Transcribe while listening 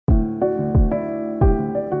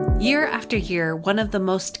Year after year, one of the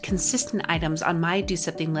most consistent items on my do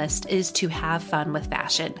something list is to have fun with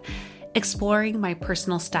fashion. Exploring my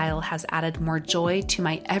personal style has added more joy to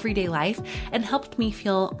my everyday life and helped me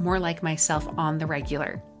feel more like myself on the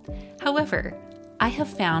regular. However, I have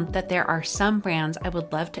found that there are some brands I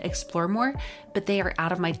would love to explore more, but they are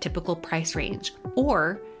out of my typical price range.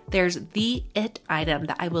 Or there's the it item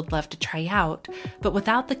that I would love to try out, but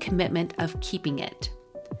without the commitment of keeping it.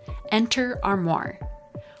 Enter Armoire.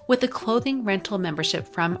 With a clothing rental membership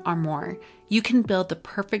from Armoire, you can build the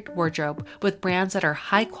perfect wardrobe with brands that are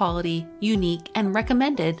high quality, unique, and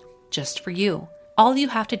recommended just for you. All you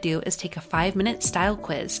have to do is take a 5-minute style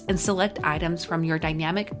quiz and select items from your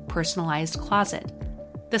dynamic, personalized closet.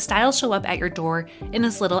 The styles show up at your door in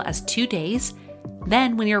as little as 2 days.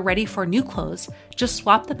 Then, when you're ready for new clothes, just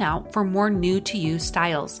swap them out for more new-to-you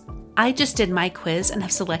styles. I just did my quiz and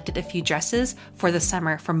have selected a few dresses for the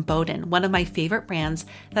summer from Boden, one of my favorite brands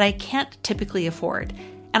that I can't typically afford.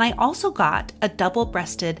 And I also got a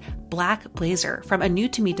double-breasted black blazer from a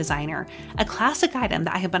new-to-me designer, a classic item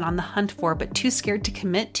that I have been on the hunt for but too scared to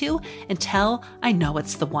commit to until I know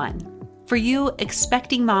it's the one. For you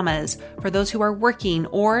expecting mamas, for those who are working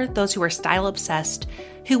or those who are style-obsessed,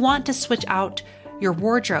 who want to switch out your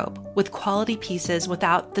wardrobe with quality pieces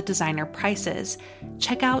without the designer prices,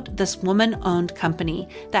 check out this woman-owned company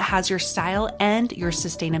that has your style and your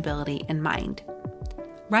sustainability in mind.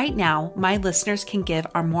 Right now, my listeners can give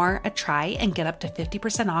Armoire a try and get up to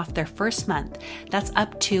 50% off their first month. That's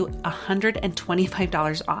up to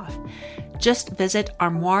 $125 off. Just visit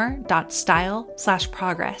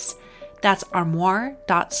armoire.style/progress. That's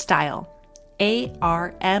armoire.style.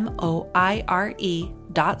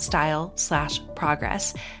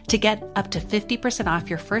 ARMOIRE.style/progress to get up to 50% off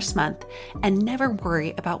your first month and never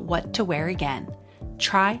worry about what to wear again.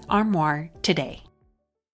 Try Armoire today.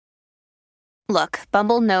 Look,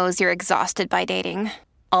 Bumble knows you're exhausted by dating.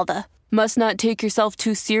 All the must not take yourself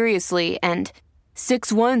too seriously and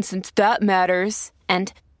 6'1" since that matters.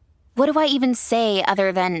 And what do I even say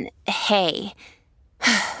other than hey?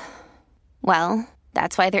 Well,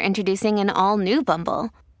 that's why they're introducing an all-new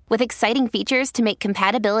Bumble with exciting features to make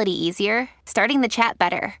compatibility easier, starting the chat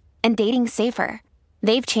better, and dating safer.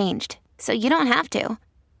 They've changed, so you don't have to.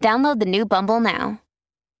 Download the new Bumble now.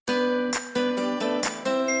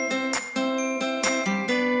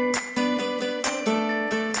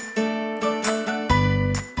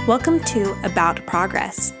 Welcome to About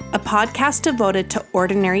Progress, a podcast devoted to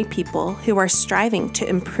ordinary people who are striving to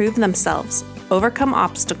improve themselves, overcome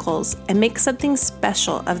obstacles, and make something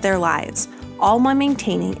special of their lives, all while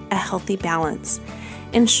maintaining a healthy balance.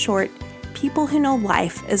 In short, people who know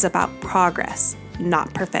life is about progress,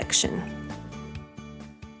 not perfection.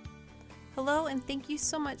 Hello, and thank you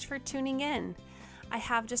so much for tuning in. I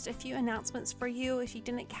have just a few announcements for you. If you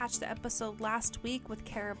didn't catch the episode last week with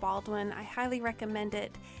Kara Baldwin, I highly recommend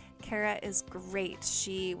it. Kara is great.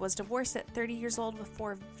 She was divorced at 30 years old with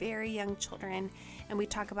 4 very young children, and we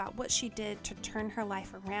talk about what she did to turn her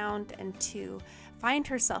life around and to find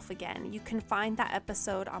herself again. You can find that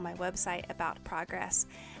episode on my website, About Progress,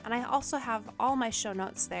 and I also have all my show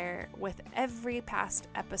notes there with every past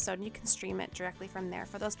episode, and you can stream it directly from there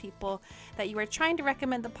for those people that you are trying to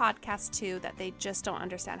recommend the podcast to that they just don't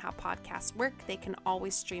understand how podcasts work. They can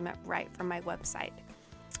always stream it right from my website.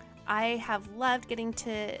 I have loved getting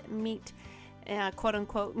to meet, quote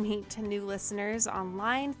unquote, meet new listeners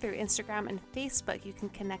online through Instagram and Facebook. You can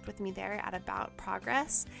connect with me there at About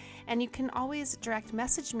Progress, and you can always direct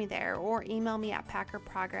message me there or email me at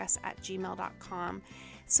packerprogress@gmail.com.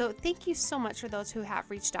 So thank you so much for those who have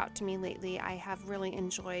reached out to me lately. I have really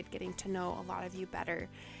enjoyed getting to know a lot of you better.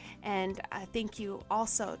 And thank you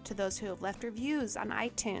also to those who have left reviews on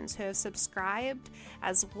iTunes, who have subscribed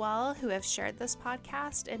as well, who have shared this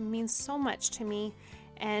podcast. It means so much to me.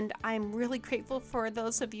 And I'm really grateful for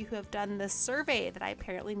those of you who have done this survey that I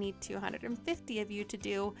apparently need 250 of you to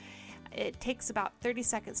do. It takes about 30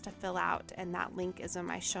 seconds to fill out, and that link is in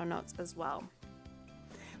my show notes as well.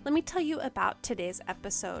 Let me tell you about today's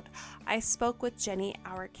episode. I spoke with Jenny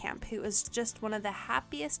Auerkamp, who is just one of the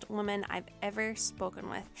happiest women I've ever spoken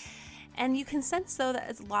with. And you can sense, though,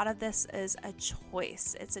 that a lot of this is a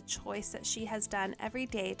choice. It's a choice that she has done every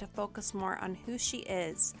day to focus more on who she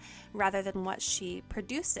is rather than what she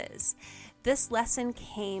produces. This lesson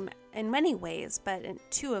came in many ways, but in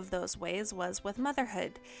two of those ways was with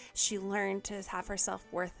motherhood. She learned to have her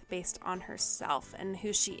self-worth based on herself and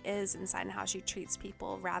who she is inside and how she treats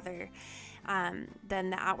people rather than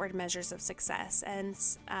the outward measures of success. And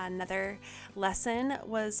another lesson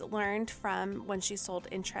was learned from when she sold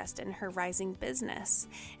interest in her rising business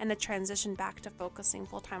and the transition back to focusing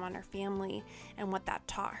full-time on her family and what that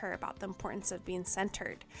taught her about the importance of being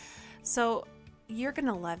centered. So you're going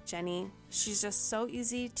to love Jenny. She's just so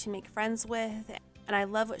easy to make friends with. And I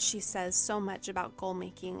love what she says so much about goal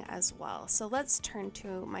making as well. So let's turn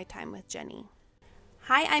to my time with Jenny.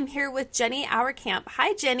 Hi, I'm here with Jenny Auerkamp.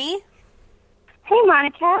 Hi, Jenny. Hey,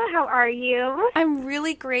 Monica. How are you? I'm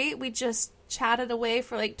really great. We just chatted away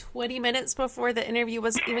for like 20 minutes before the interview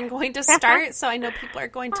was even going to start. So I know people are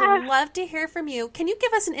going to love to hear from you. Can you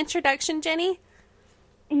give us an introduction, Jenny?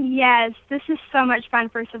 Yes, this is so much fun,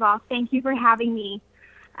 first of all. Thank you for having me.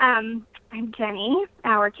 I'm Jenny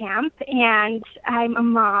Auerkamp, and I'm a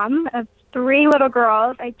mom of 3 little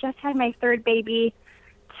girls. I just had my 3rd baby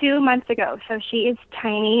 2 months ago, so she is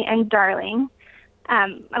tiny and darling.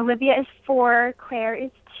 Olivia is 4, Claire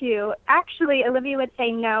is 2. Actually, Olivia would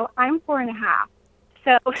say, no, I'm 4.5.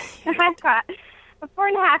 So I've got a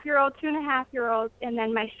 4.5-year-old, 2.5-year-old, and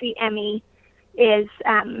then my sweet Emmy is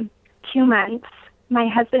 2 months. My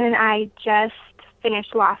husband and I just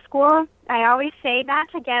finished law school. I always say that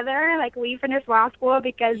together, like we finished law school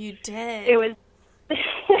because you did. It was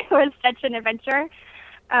it was such an adventure.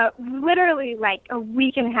 Literally like a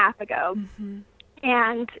week and a half ago. Mm-hmm.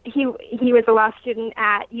 And he was a law student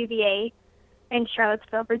at UVA in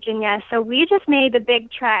Charlottesville, Virginia. So we just made the big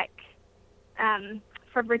trek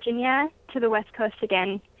from Virginia to the West Coast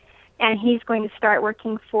again. And he's going to start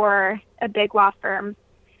working for a big law firm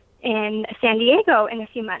in San Diego in a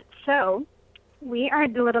few months. So we are a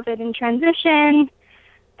little bit in transition.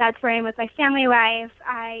 That's where I am with my family life.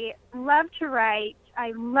 I love to write.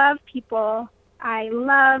 I love people. I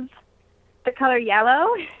love the color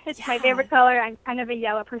yellow. It's my favorite color. I'm kind of a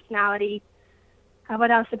yellow personality.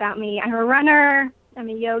 What else about me? I'm a runner. I'm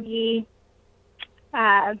a yogi.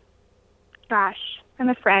 I'm a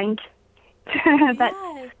friend. But,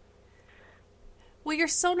 well, you're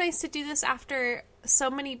so nice to do this after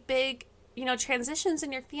so many big, transitions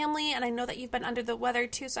in your family. And I know that you've been under the weather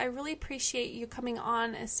too. So I really appreciate you coming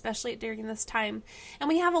on, especially during this time. And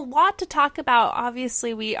we have a lot to talk about.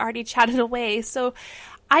 Obviously, we already chatted away. So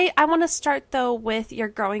I want to start, though, with your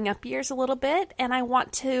growing up years a little bit, and I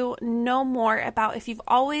want to know more about if you've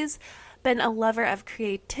always been a lover of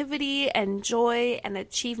creativity and joy and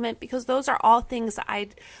achievement, because those are all things that I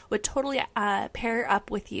would totally pair up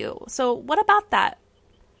with you. So what about that?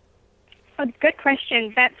 Oh, good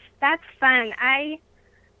question. That's fun. I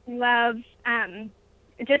love,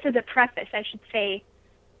 just as a preface, I should say,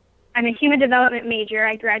 I'm a human development major.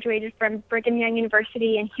 I graduated from Brigham Young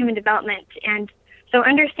University in human development, and so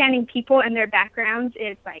understanding people and their backgrounds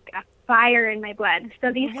is like a fire in my blood. So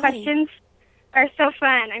these questions are so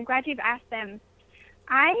fun. I'm glad you've asked them.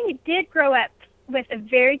 I did grow up with a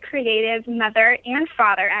very creative mother and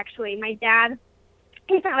father, actually. My dad,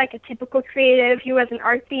 he's not like a typical creative. He wasn't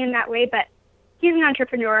artsy in that way, but he's an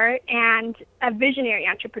entrepreneur and a visionary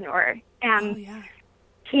entrepreneur.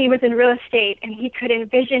 He was in real estate, and he could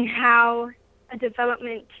envision how a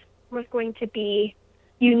development was going to be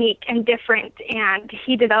unique and different, and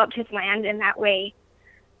he developed his land in that way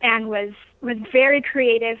and was very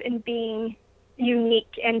creative in being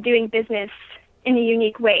unique and doing business in a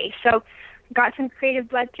unique way. So got some creative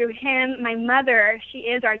blood through him. My mother, she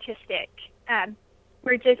is artistic.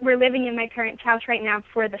 We're living in my parents' house right now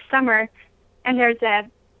for the summer, and there's a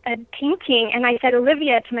painting, and I said,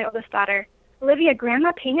 Olivia, to my oldest daughter, Olivia,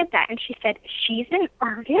 Grandma painted that. And she said, she's an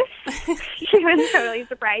artist? She was totally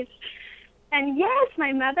surprised. And yes,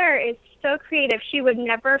 my mother is so creative. She would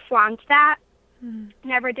never flaunt that,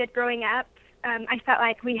 never did growing up. I felt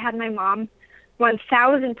like we had my mom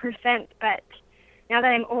 1,000%, but now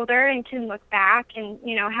that I'm older and can look back and,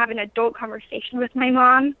 have an adult conversation with my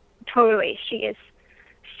mom, totally. She is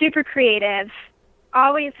super creative,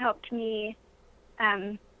 always helped me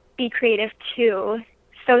be creative too.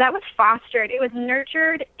 So that was fostered. It was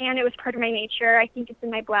nurtured, and it was part of my nature. I think it's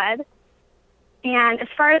in my blood. And as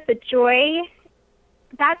far as the joy,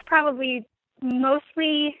 that's probably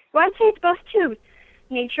mostly, I'd say it's both too,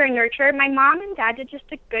 nature and nurture. My mom and dad did just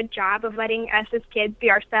a good job of letting us as kids be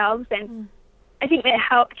ourselves. And I think it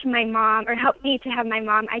helped me to have my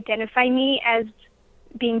mom identify me as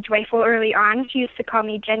being joyful early on. She used to call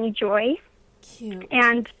me Jenny Joy. Cute.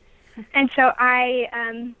 And so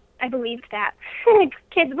I believed that.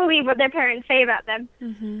 Kids believe what their parents say about them.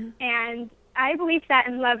 Mm-hmm. And I believed that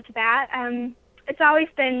and loved that. It's always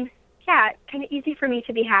been, kind of easy for me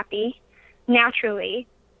to be happy naturally.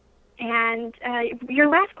 And your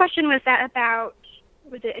last question was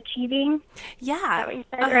it achieving? Yeah. Is that what you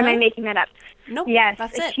said? Or am I making that up? Nope. Yes,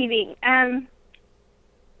 that's achieving.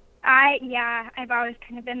 I've always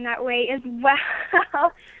kind of been that way as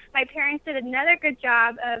well. My parents did another good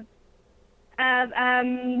job of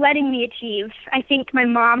letting me achieve. I think my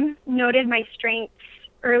mom noted my strengths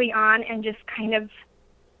early on and just kind of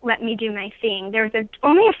let me do my thing. There was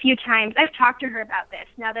only a few times I've talked to her about this.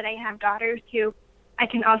 Now that I have daughters who I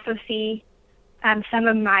can also see some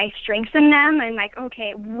of my strengths in them. I'm like,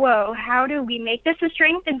 okay, whoa, how do we make this a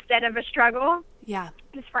strength instead of a struggle? Yeah.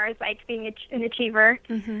 As far as like being an achiever.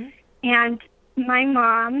 Mm-hmm. And my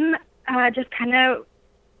mom just kind of,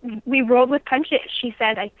 we rolled with punches. She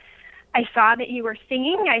said, I saw that you were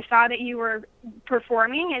singing, I saw that you were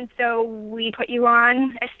performing, and so we put you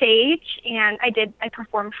on a stage, and I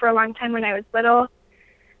performed for a long time when I was little.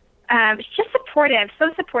 It's just supportive,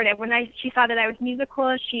 so supportive. When she saw that I was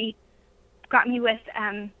musical, she got me with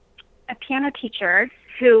a piano teacher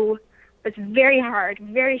who was very hard,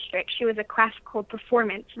 very strict. She was a classical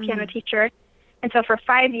performance piano teacher. And so for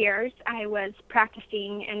 5 years, I was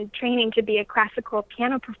practicing and training to be a classical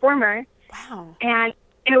piano performer. Wow. And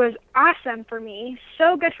it was awesome for me,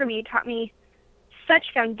 so good for me. It taught me such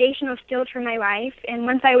foundational skills for my life. And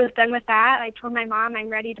once I was done with that, I told my mom I'm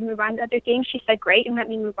ready to move on to other things. She said, great, and let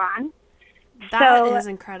me move on. That is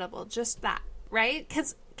incredible, just that, right?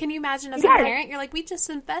 Because can you imagine as a parent, you're like, we just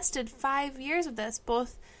invested 5 years of this,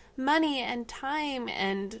 both money and time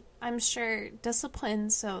and I'm sure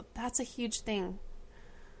discipline, so that's a huge thing.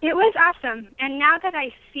 It was awesome. And now that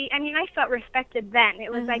I felt respected then.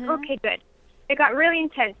 It was like, okay, good. It got really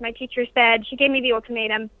intense. My teacher said, she gave me the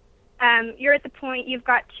ultimatum, you're at the point you've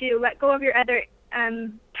got to let go of your other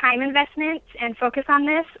time investments and focus on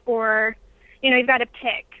this, or, you've got to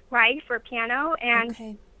pick, right, for piano.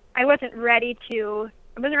 And I wasn't ready to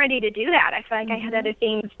do that. I felt like I had other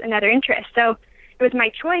things and other interests. So it was my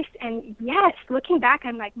choice. And yes, looking back,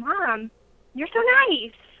 I'm like, Mom, you're so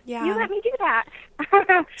nice. Yeah. You let me do that.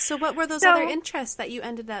 So what were those other interests that you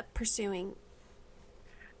ended up pursuing?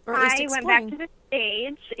 Or at least exploring? I went back to the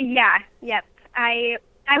stage. Yeah. Yep. I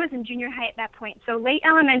was in junior high at that point. So late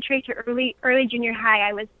elementary to early junior high,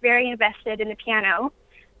 I was very invested in the piano.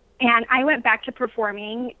 And I went back to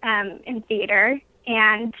performing in theater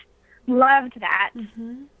and loved that.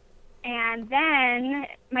 Mm-hmm. And then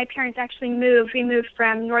my parents actually moved. We moved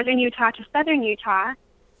from northern Utah to southern Utah.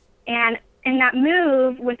 And in that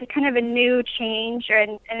move, with a kind of a new change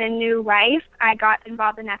and a new life, I got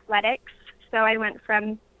involved in athletics. So I went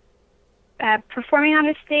from performing on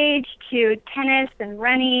the stage to tennis and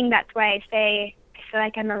running. That's why I say I feel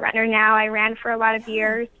like I'm a runner now. I ran for a lot of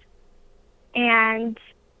years. And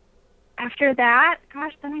after that,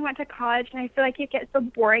 gosh, then I went to college, and I feel like it gets so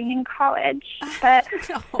boring in college. But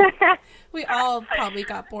no. We all probably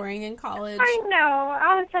got boring in college. I know.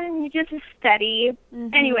 All of a sudden, you just study.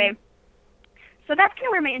 Mm-hmm. Anyway, so that's kind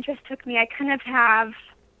of where my interest took me. I kind of have,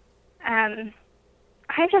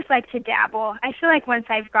 I just like to dabble. I feel like once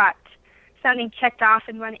I've got something checked off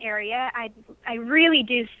in one area, I really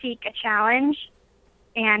do seek a challenge.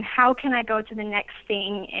 And how can I go to the next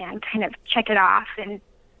thing and kind of check it off and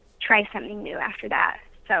try something new after that.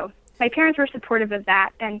 So my parents were supportive of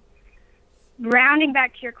that. And rounding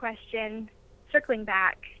back to your question, circling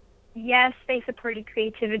back, yes, they supported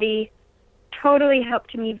creativity, totally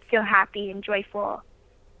helped me feel happy and joyful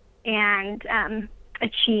and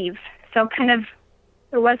achieve. So kind of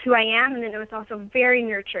it was who I am, and then it was also very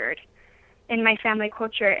nurtured in my family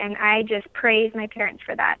culture, and I just praise my parents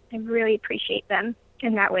for that. I really appreciate them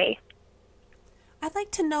in that way. I'd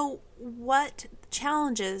like to know what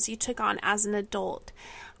challenges you took on as an adult.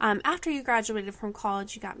 After you graduated from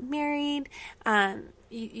college, you got married,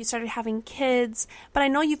 you started having kids, but I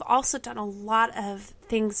know you've also done a lot of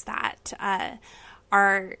things that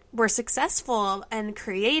were successful and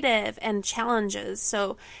creative and challenges.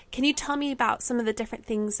 So can you tell me about some of the different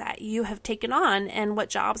things that you have taken on and what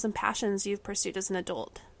jobs and passions you've pursued as an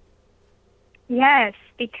adult? Yes,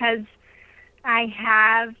 because I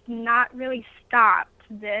have not really stopped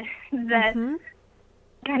the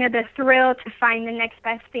kind of the thrill to find the next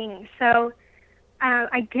best thing. So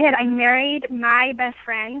I did. I married my best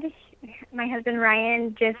friend, my husband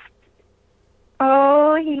Ryan.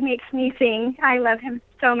 He makes me sing. I love him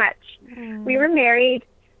so much. We were married.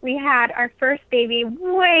 We had our first baby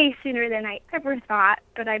way sooner than I ever thought,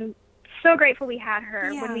 but I'm so grateful we had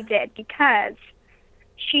her when we did, because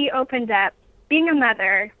she opened up, being a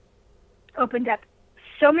mother, opened up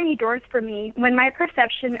so many doors for me when my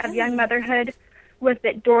perception of young motherhood was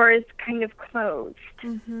that doors kind of closed.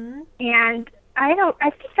 Mm-hmm. And I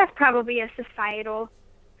think that's probably a societal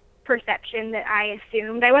perception that I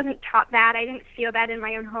assumed. I wasn't taught that. I didn't feel that in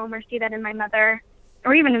my own home or see that in my mother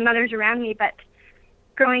or even in mothers around me. But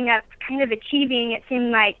growing up kind of achieving, it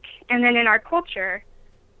seemed like, and then in our culture,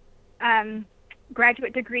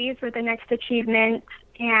 graduate degrees were the next achievement,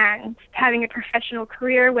 and having a professional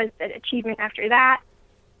career was the achievement after that.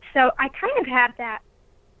 So I kind of had that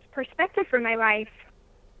perspective for my life,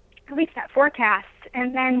 at least that forecast.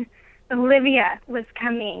 And then Olivia was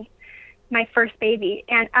coming, my first baby,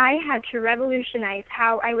 and I had to revolutionize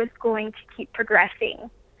how I was going to keep progressing.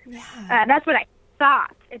 Yeah. That's what I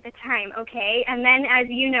thought at the time, okay? And then, as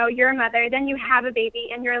you know, you're a mother, then you have a baby,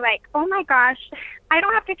 and you're like, oh my gosh, I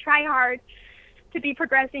don't have to try hard to be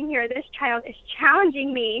progressing here. This child is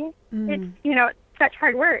challenging me. It's, it's such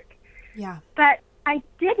hard work. Yeah. But I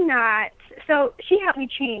did not. So she helped me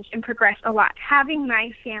change and progress a lot. Having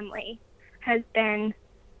my family has been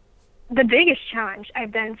the biggest challenge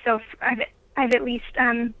I've done. So I've at least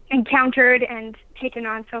encountered and taken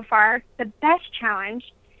on so far. The best challenge,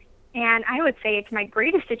 and I would say it's my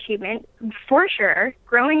greatest achievement for sure,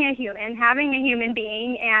 growing a human, having a human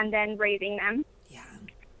being, and then raising them. Yeah.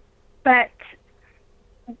 But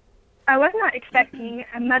I was not expecting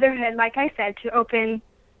a motherhood, like I said, to open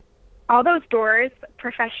all those doors,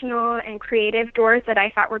 professional and creative doors that I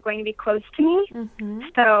thought were going to be closed to me. Mm-hmm.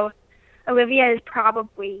 So Olivia is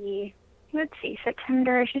probably,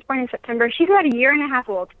 September. She's born in September. She's about a year and a half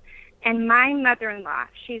old. And my mother-in-law,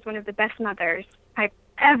 she's one of the best mothers I've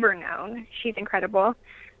ever known. She's incredible.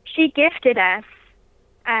 She gifted us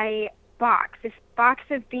a box, this box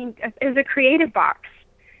of being, it was a creative box.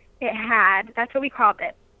 It had, that's what we called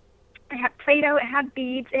it. It had Play-Doh, it had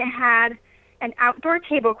beads, it had an outdoor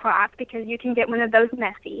tablecloth, because you can get one of those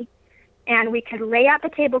messy. And we could lay out the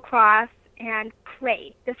tablecloth and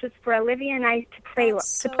play. This was for Olivia and I to play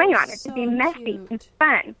on it, to be messy and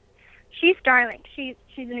fun. She's darling. She's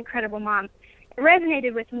an incredible mom. It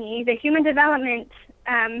resonated with me. The human development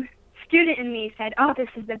student in me said, oh, this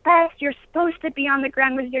is the best. You're supposed to be on the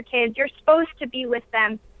ground with your kids. You're supposed to be with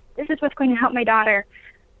them. This is what's going to help my daughter.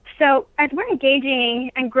 So as we're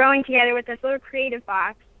engaging and growing together with this little creative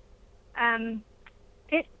box,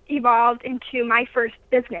 it evolved into my first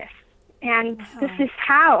business. And this is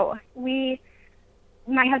how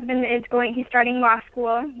my husband he's starting law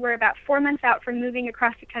school. We're about 4 months out from moving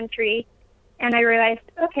across the country. And I realized,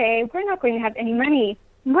 okay, we're not going to have any money.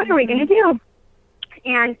 What are we going to do?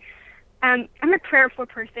 And I'm a prayerful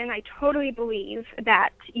person. I totally believe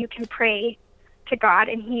that you can pray to God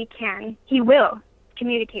and He will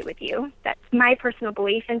communicate with you. That's my personal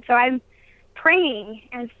belief. And so I'm praying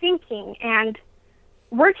and thinking and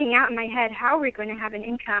working out in my head, how are we going to have an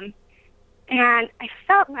income? And I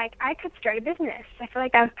felt like I could start a business. I feel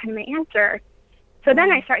like that was kind of my answer. So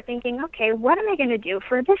then I start thinking, okay, what am I going to do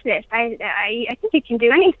for a business? I think you can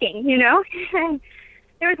do anything, And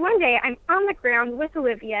there was one day I'm on the ground with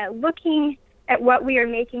Olivia looking at what we are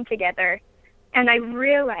making together, and I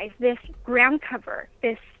realized this ground cover,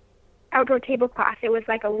 this outdoor tablecloth, it was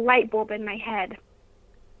like a light bulb in my head.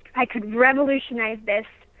 I could revolutionize this,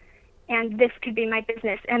 and this could be my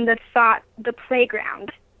business. And the thought, the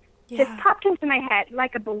playground, just popped into my head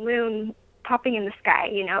like a balloon popping in the sky.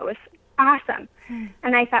 It was awesome.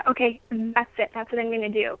 And I thought, okay, that's it. That's what I'm going to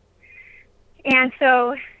do. And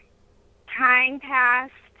so time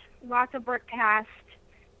passed, lots of work passed.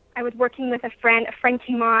 I was working with a friend. A friend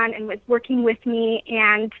came on and was working with me,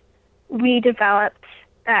 and we developed,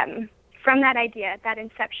 from that idea, that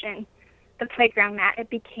inception, the playground mat, it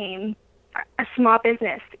became a small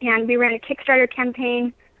business. And we ran a Kickstarter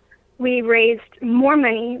campaign. We raised more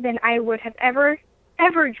money than I would have ever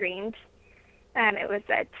dreamed. It was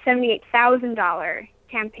a $78,000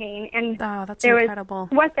 campaign, and that's incredible.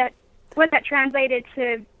 What that translated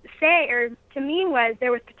to say or to mean was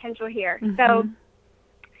there was potential here. Mm-hmm. So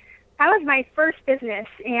that was my first business,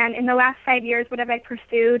 and in the last 5 years, what have I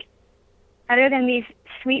pursued other than these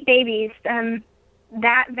sweet babies?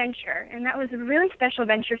 That venture, and that was a really special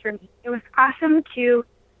venture for me. It was awesome to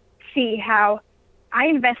see how I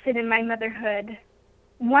invested in my motherhood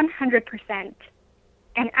 100%.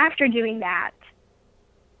 And after doing that,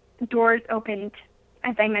 doors opened,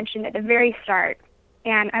 as I mentioned at the very start,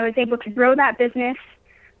 and I was able to grow that business.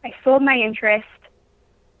 I sold my interest.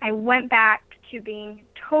 I went back to being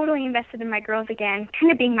totally invested in my girls again,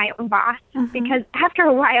 kind of being my own boss, because after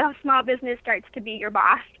a while, small business starts to be your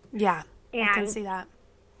boss. Yeah, and I can see that.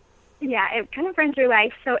 Yeah, it kind of runs your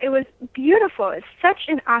life. So it was beautiful. It's such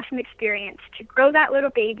an awesome experience to grow that little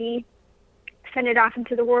baby, send it off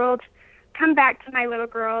into the world, come back to my little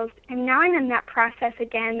girls, and now I'm in that process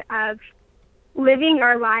again of living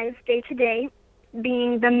our lives day to day,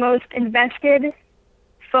 being the most invested,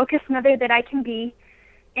 focused mother that I can be,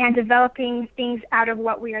 and developing things out of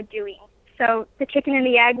what we are doing. So the chicken and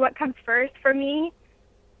the egg, what comes first for me?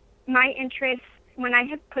 My interests, when I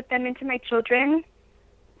have put them into my children,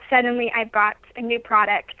 suddenly I've got a new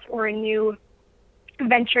product or a new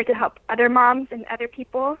venture to help other moms and other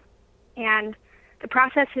people. And the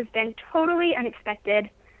process has been totally unexpected.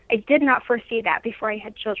 I did not foresee that before I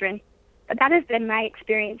had children. But that has been my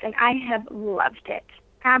experience, and I have loved it.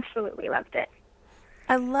 Absolutely loved it.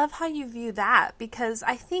 I love how you view that, because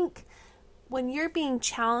I think when you're being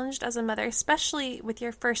challenged as a mother, especially with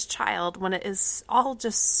your first child, when it is all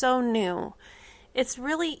just so new, it's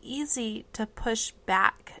really easy to push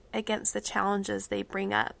back against the challenges they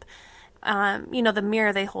bring up. The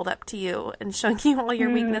mirror they hold up to you and showing you all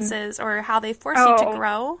your weaknesses, or how they force you to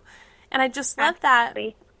grow. And I just love that.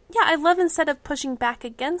 Yeah, I love, instead of pushing back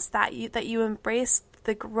against that, you embrace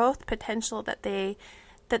the growth potential that they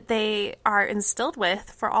are instilled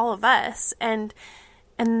with for all of us. And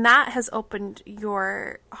that has opened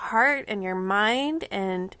your heart and your mind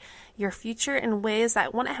and your future in ways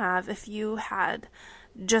that wouldn't have if you had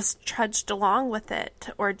just trudged along with it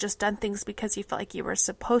or just done things because you felt like you were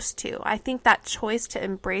supposed to. I think that choice to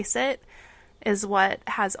embrace it is what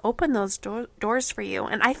has opened those doors for you.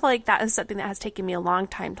 And I feel like that is something that has taken me a long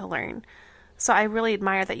time to learn. So I really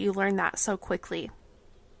admire that you learned that so quickly.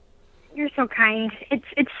 You're so kind.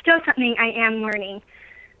 It's still something I am learning.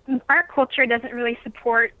 Our culture doesn't really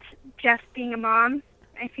support just being a mom.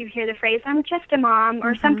 If you hear the phrase, I'm just a mom,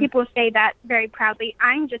 or some people say that very proudly,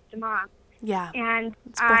 I'm just a mom. Yeah. And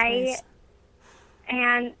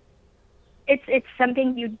it's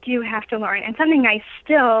something you do have to learn, and something I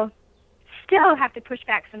still have to push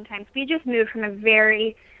back sometimes. We just moved from a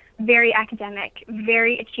very, very academic,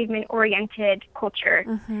 very achievement-oriented culture.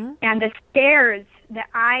 And the stares that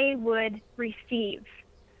I would receive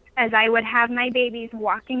as I would have my babies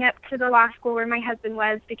walking up to the law school where my husband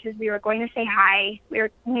was, because we were going to say hi. We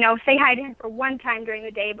were, say hi to him for one time during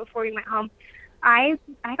the day before we went home. I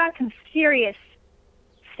got some serious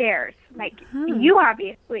stares, like, you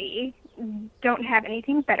obviously don't have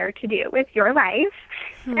anything better to do with your life.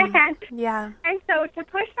 And so to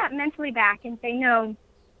push that mentally back and say, no,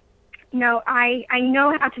 I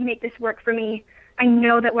know how to make this work for me. I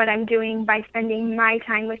know that what I'm doing by spending my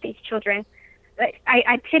time with these children,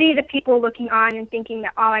 I pity the people looking on and thinking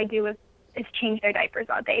that all I do is change their diapers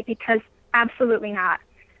all day, because absolutely not.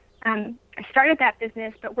 I started that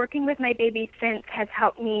business, but working with my babies since has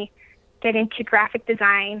helped me get into graphic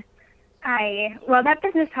design. That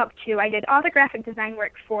business helped too. I did all the graphic design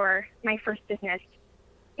work for my first business,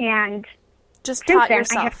 and just taught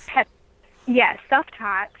yourself. Yes,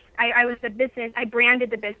 self-taught. I was the business. I branded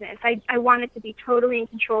the business. I wanted to be totally in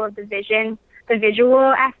control of the vision, the visual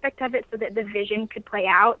aspect of it, so that the vision could play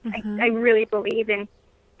out. I really believe in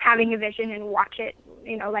having a vision and watch it,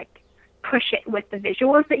 push it with the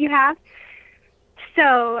visuals that you have.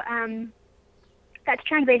 So that's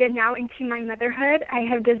translated now into my motherhood. I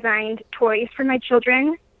have designed toys for my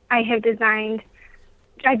children. I just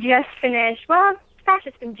finished, it's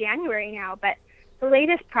just been January now, but the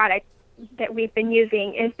latest product that we've been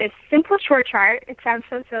using is this simple chore chart. It sounds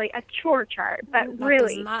so silly, a chore chart, but that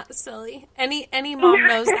really. That's not silly. Any mom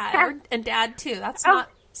knows that, and dad too. That's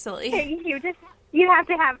not silly. You have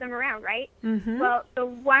to have them around, right? Well, the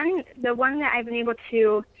one that I've been able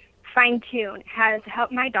to fine tune has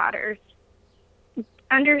helped my daughters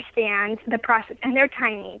understand the process, and they're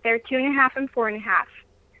tiny. They're 2.5 and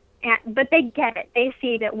 4.5, but they get it. They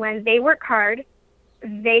see that when they work hard,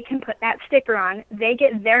 they can put that sticker on. They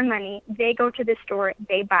get their money. They go to the store.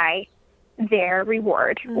 They buy their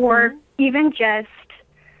reward, or even just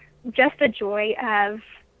the joy of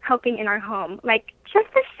helping in our home. Like, just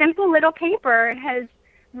a simple little paper has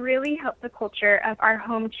really helped the culture of our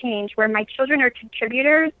home change, where my children are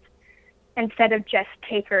contributors instead of just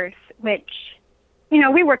takers, which,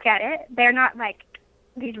 we work at it. They're not like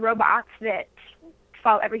these robots that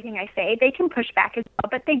follow everything I say. They can push back as well,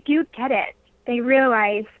 but they do get it. They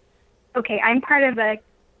realize, okay, I'm part of a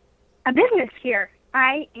business here.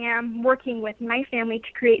 I am working with my family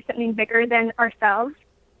to create something bigger than ourselves.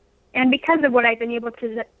 And because of what I've been able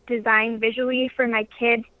to design visually for my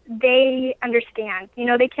kids, they understand.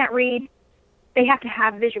 They can't read. They have to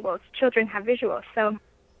have visuals. Children have visuals. So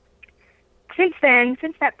since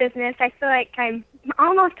that business, I feel like I'm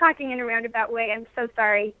almost talking in a roundabout way. I'm so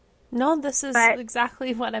sorry. No, this is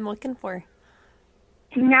exactly what I'm looking for.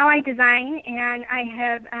 Now I design, and I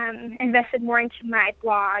have invested more into my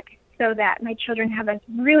blog so that my children have a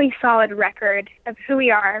really solid record of who we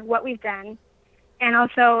are, what we've done. And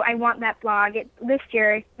also, I want that blog. This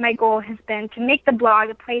year, my goal has been to make the blog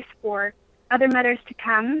a place for other mothers to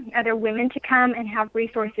come, other women to come and have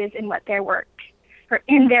resources in what their work, or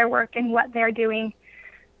in their work and what they're doing.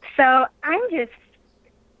 So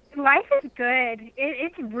life is good.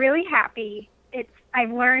 It's really happy.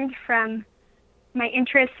 I've learned from my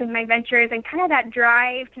interests and my ventures and kind of that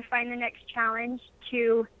drive to find the next challenge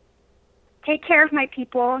to take care of my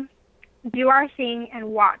people, do our thing, and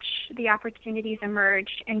watch the opportunities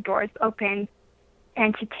emerge and doors open,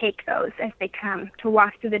 and to take those as they come, to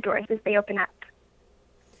walk through the doors as they open up.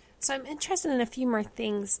 So I'm interested in a few more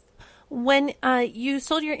things. When you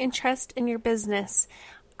sold your interest in your business,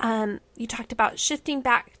 you talked about shifting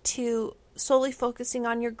back to solely focusing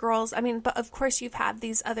on your girls. But of course you've had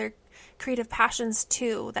these other creative passions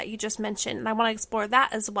too that you just mentioned, and I want to explore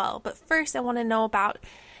that as well. But first I want to know about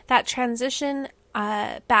that transition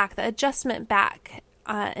back, the adjustment back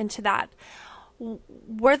into that.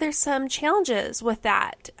 Were there some challenges with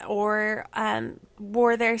that, or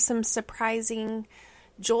were there some surprising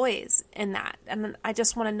joys in that? And I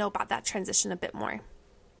just want to know about that transition a bit more.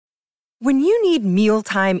 When you need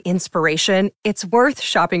mealtime inspiration, it's worth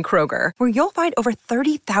shopping Kroger, where you'll find over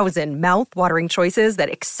 30,000 mouth-watering choices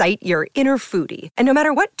that excite your inner foodie. And no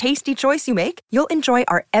matter what tasty choice you make, you'll enjoy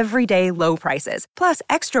our everyday low prices, plus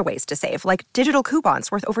extra ways to save, like digital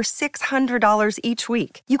coupons worth over $600 each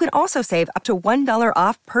week. You can also save up to $1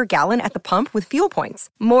 off per gallon at the pump with fuel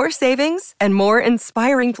points. More savings and more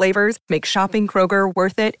inspiring flavors make shopping Kroger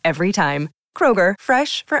worth it every time. Kroger,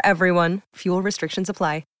 fresh for everyone. Fuel restrictions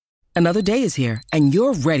apply. Another day is here, and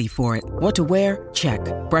you're ready for it. What to wear? Check.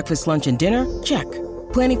 Breakfast, lunch, and dinner? Check.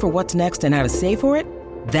 Planning for what's next and how to save for it?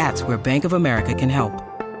 That's where Bank of America can help.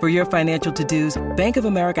 For your financial to-dos, Bank of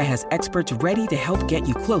America has experts ready to help get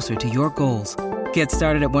you closer to your goals. Get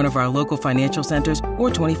started at one of our local financial centers or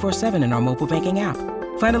 24/7 in our mobile banking app.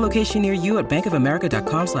 Find a location near you at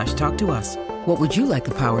bankofamerica.com/talktous. What would you like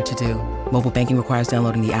the power to do? Mobile banking requires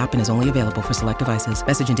downloading the app and is only available for select devices.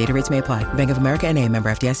 Message and data rates may apply. Bank of America NA, member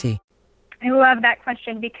FDIC. I love that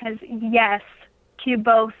question because yes to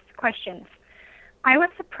both questions. I was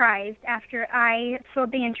surprised after I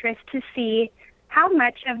sold the interest to see how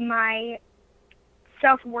much of my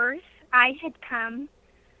self-worth I had come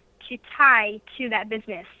to tie to that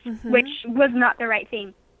business, which was not the right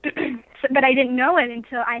thing. But I didn't know it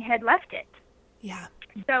until I had left it. Yeah.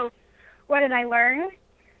 So what did I learn?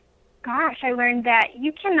 Gosh, I learned that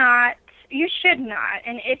you should not,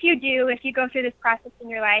 and if you go through this process in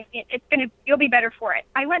your life, you'll be better for it.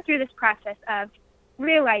 I went through this process of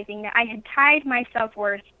realizing that I had tied my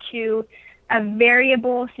self-worth to a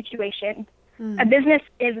variable situation. A business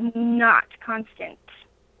is not constant.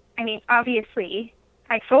 Obviously,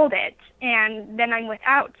 I sold it, and then I'm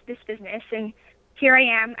without this business, and here I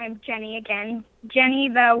am. I'm Jenny again. Jenny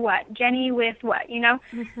the what? Jenny with what?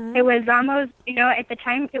 It was almost, at the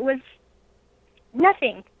time, it was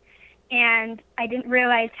nothing. And I didn't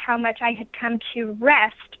realize how much I had come to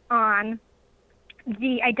rest on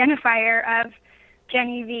the identifier of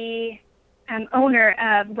Jenny, the owner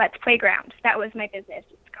of Let's Playground. That was my business.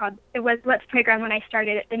 It was Let's Playground when I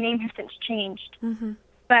started it. The name has since changed.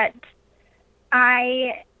 But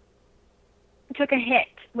I took a hit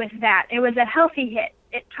with that. It was a healthy hit.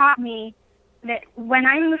 It taught me that when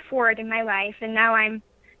I move forward in my life, and now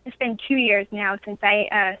it's been 2 years now since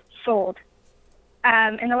I sold.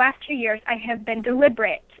 In the last 2 years, I have been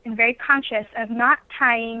deliberate and very conscious of not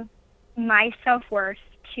tying my self-worth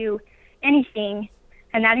to anything,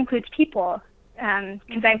 and that includes people,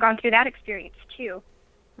 because I've gone through that experience too,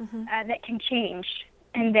 that can change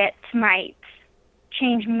and that might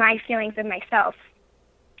change my feelings of myself.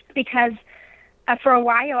 Because for a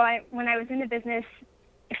while, when I was in the business,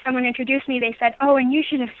 if someone introduced me, they said, "Oh, and you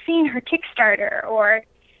should have seen her Kickstarter," or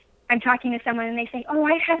I'm talking to someone and they say, "Oh,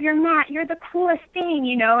 I have your mat. You're the coolest thing,"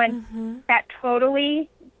 and that totally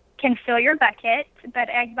can fill your bucket. But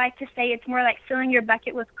I'd like to say it's more like filling your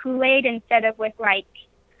bucket with Kool-Aid instead of with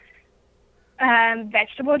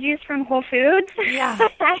vegetable juice from Whole Foods. Yeah.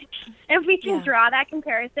 If we can draw that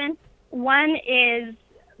comparison, one is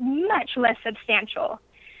much less substantial.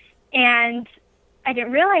 And I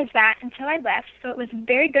didn't realize that until I left. So it was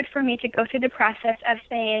very good for me to go through the process of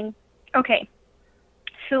saying, okay,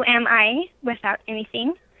 who am I without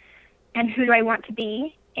anything? And who do I want to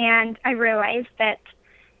be? And I realized that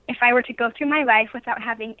if I were to go through my life without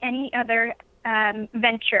having any other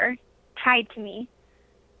venture tied to me,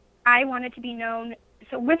 I wanted to be known,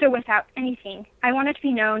 so with or without anything, I wanted to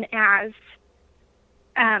be known as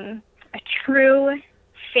a true,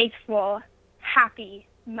 faithful happy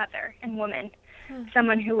mother and woman,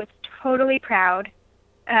 someone who was totally proud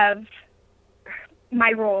of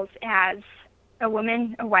my roles as a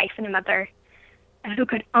woman, a wife, and a mother, who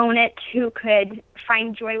could own it, who could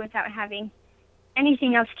find joy without having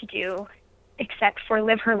anything else to do except for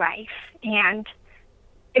live her life. And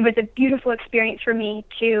it was a beautiful experience for me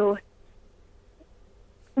to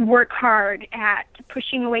work hard at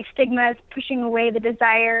pushing away stigmas, pushing away the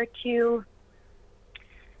desire to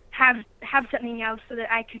have something else so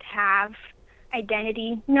that I could have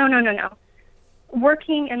identity. No.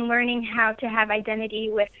 Working and learning how to have identity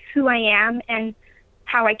with who I am and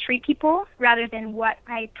how I treat people rather than what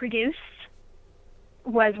I produce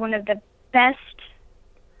was one of the best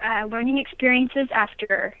learning experiences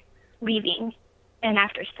after leaving and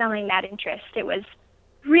after selling that interest. It was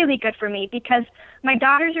really good for me because my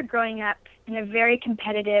daughters are growing up in a very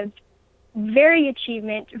competitive, very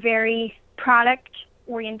achievement, very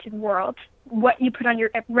product-oriented world. What you put on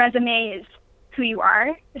your resume is who you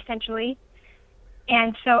are, essentially.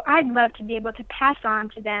 And so I'd love to be able to pass on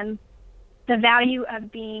to them the value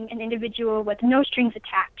of being an individual with no strings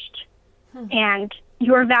attached. And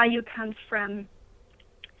your value comes from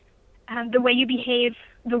the way you behave,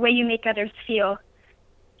 the way you make others feel,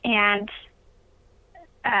 and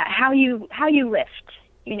how you lift.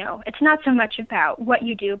 You know, it's not so much about what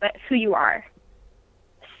you do, but who you are.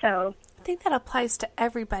 So I think that applies to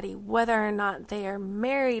everybody, whether or not they are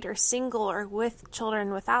married or single or with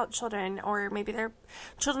children, without children, or maybe their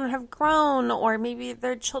children have grown, or maybe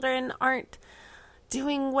their children aren't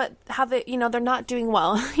doing they're not doing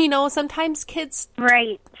well. Sometimes kids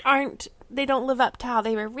they don't live up to how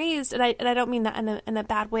they were raised, and I don't mean that in a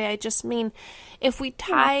bad way. I just mean if we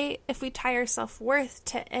tie our self-worth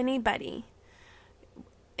to anybody,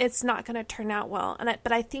 it's not going to turn out well.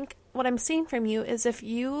 But I think what I'm seeing from you is if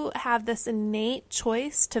you have this innate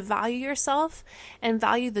choice to value yourself and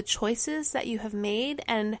value the choices that you have made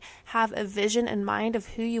and have a vision in mind of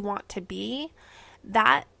who you want to be,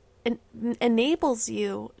 that enables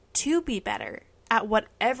you to be better at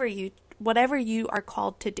whatever you are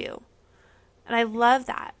called to do. And I love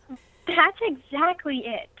that. That's exactly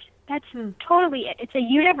it. That's totally it. It's a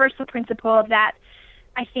universal principle that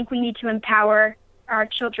I think we need to empower our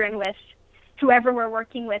children with, whoever we're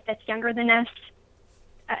working with that's younger than us,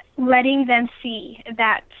 letting them see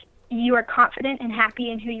that you are confident and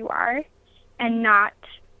happy in who you are and not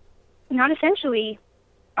essentially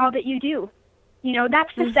all that you do.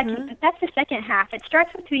 That's the second half. It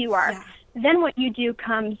starts with who you are. Yeah. Then what you do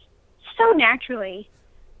comes so naturally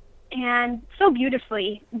and so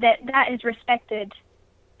beautifully that is respected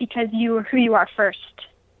because you are who you are first.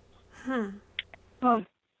 Well,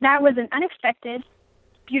 that was an unexpected,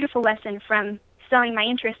 beautiful lesson from selling my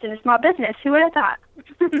interest in a small business. Who would have thought?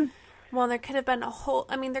 Well, there could have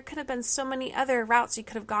been so many other routes you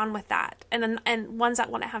could have gone with that, and ones that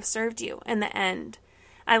wouldn't have served you in the end.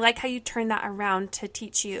 I like how you turn that around to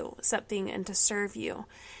teach you something and to serve you.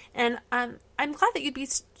 And I'm glad that you'd be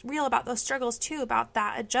real about those struggles too, about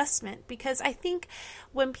that adjustment, because I think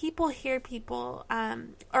when people hear people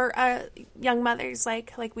or young mothers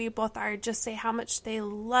like we both are just say how much they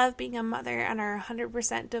love being a mother and are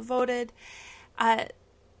 100% devoted,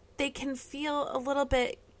 they can feel a little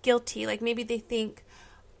bit guilty. Like maybe they think,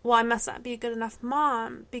 well, I must not be a good enough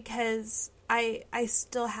mom because I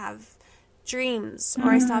still have dreams or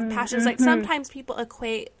I still have passions. Like sometimes people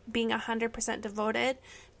equate being 100% devoted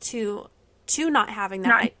to not having that.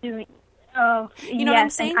 Not doing. Oh, you know what I'm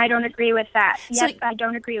saying? I don't agree with that. So, yes, I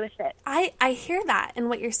don't agree with it. I hear that in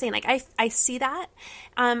what you're saying. Like I see that,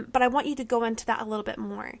 but I want you to go into that a little bit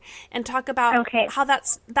more and talk about how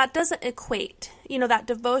that doesn't equate. That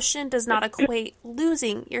devotion does not equate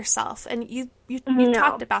losing yourself, and you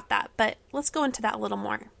talked about that. But let's go into that a little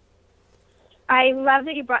more. I love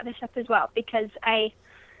that you brought this up as well because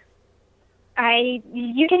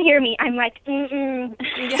you can hear me. I'm like, yeah.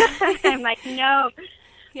 I'm like, no.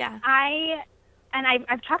 Yeah.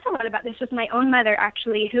 I've talked a lot about this with my own mother,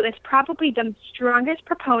 actually, who is probably the strongest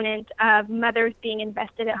proponent of mothers being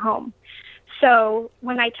invested at home. So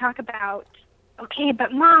when I talk about, okay,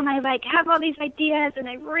 but Mom, I have all these ideas and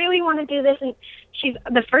I really want to do this, and she's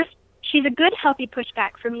a good, healthy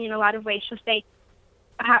pushback for me in a lot of ways. She'll say,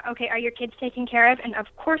 okay, are your kids taken care of? And of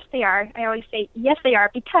course they are. I always say, yes, they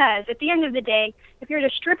are, because at the end of the day, if you were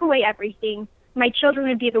to strip away everything, my children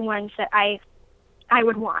would be the ones that I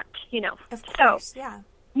would want, Of course, so, yeah.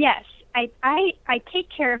 Yes, I take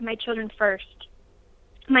care of my children first.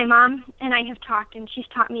 My mom and I have talked, and she's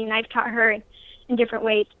taught me, and I've taught her in different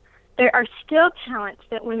ways. There are still talents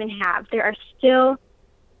that women have. There are still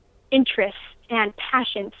interests and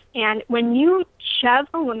passions. And when you shove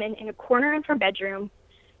a woman in a corner of her bedroom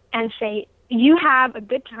and say, you have a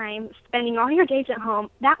good time spending all your days at home,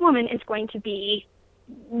 that woman is going to be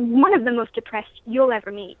one of the most depressed you'll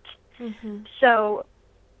ever meet. Mm-hmm. So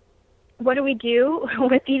what do we do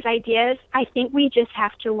with these ideas? I think we just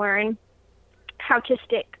have to learn how to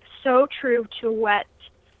stick so true to what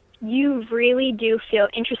you really do feel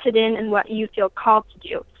interested in and what you feel called to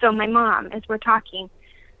do. So my mom, as we're talking,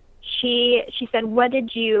 she said, what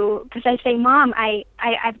did you, because I say, Mom,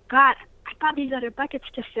 I've got these other buckets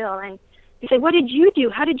to fill. And you say, what did you do?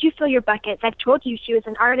 How did you fill your buckets? I've told you she was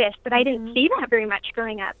an artist, but I didn't see that very much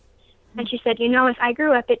growing up. And she said, as I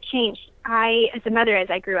grew up, it changed. As a mother, as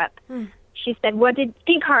I grew up, she said,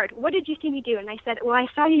 think hard. What did you see me do? And I said, well, I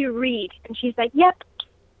saw you read. And she's like, yep,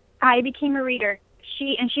 I became a reader.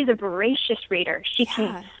 She's a voracious reader. She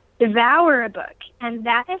can devour a book. And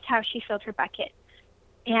that is how she filled her bucket.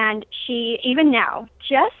 And she, even now,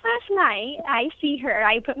 just last night, I see her.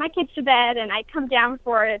 I put my kids to bed, and I come down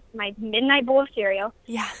for my midnight bowl of cereal.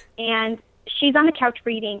 Yeah. And she's on the couch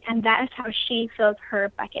reading, and that is how she fills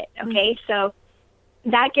her bucket, okay? So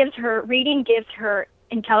that reading gives her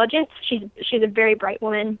intelligence. She's a very bright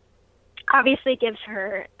woman. Obviously gives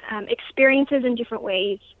her experiences in different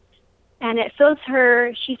ways, and it fills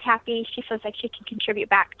her. She's happy. She feels like she can contribute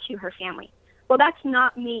back to her family. Well, that's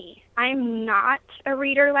not me. I'm not a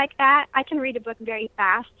reader like that. I can read a book very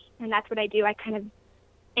fast, and that's what I do. I kind of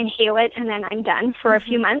inhale it, and then I'm done for a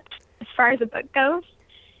few months as far as a book goes.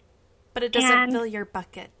 But it doesn't fill your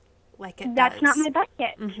bucket like it does. That's not my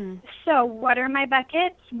bucket. Mm-hmm. So what are my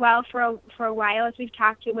buckets? Well, for a while, as we've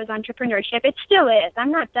talked, it was entrepreneurship. It still is.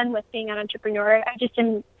 I'm not done with being an entrepreneur. I just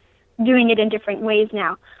am doing it in different ways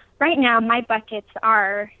now. Right now, my buckets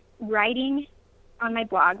are writing on my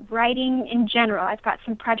blog, writing in general. I've got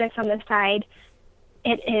some projects on the side.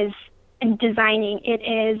 It is in designing. It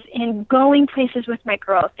is in going places with my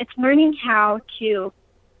girls. It's learning how to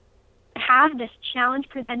have this challenge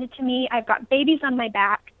presented to me. I've got babies on my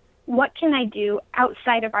back. What can I do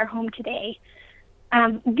outside of our home today?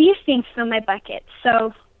 These things fill my bucket.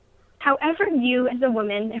 So however you as a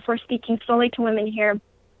woman, if we're speaking solely to women here,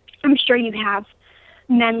 I'm sure you have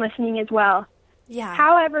men listening as well. Yeah.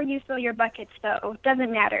 However you fill your buckets, though,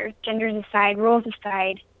 doesn't matter. Genders aside, roles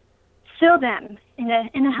aside, fill them in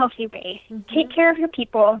a healthy way. Mm-hmm. Take care of your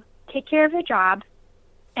people, take care of your job,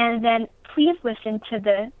 and then please listen to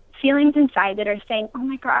the feelings inside that are saying, oh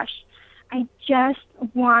my gosh, I just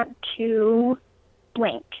want to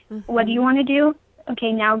blank. Mm-hmm. What do you want to do?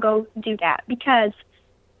 Okay, now go do that. Because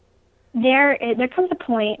there comes a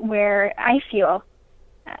point where I feel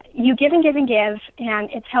you give and give and give, and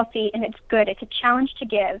it's healthy and it's good. It's a challenge to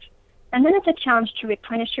give. And then it's a challenge to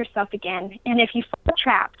replenish yourself again. And if you fall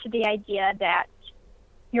trapped to the idea that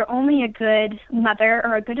you're only a good mother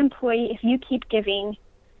or a good employee if you keep giving,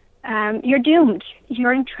 you're doomed.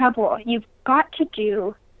 You're in trouble. You've got to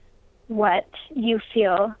do what you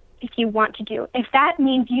feel if you want to do. If that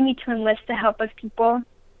means you need to enlist the help of people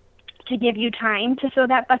to give you time to fill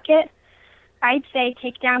that bucket, I'd say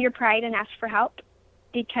take down your pride and ask for help,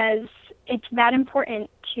 because it's that important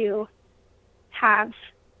to have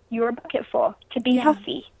your bucket full, to be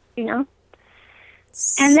healthy, So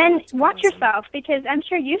and then watch yourself, because I'm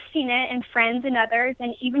sure you've seen it in friends and others,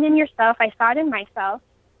 and even in yourself. I saw it in myself.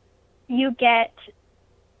 You get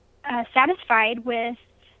satisfied with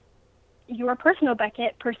your personal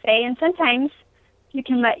bucket, per se, and sometimes you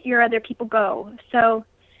can let your other people go. So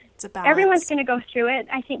everyone's going to go through it.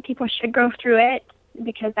 I think people should go through it,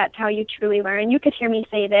 because that's how you truly learn. You could hear me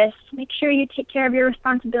say this. Make sure you take care of your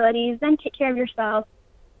responsibilities, then take care of yourself.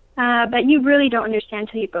 But you really don't understand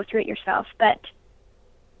until you go through it yourself. But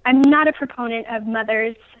I'm not a proponent of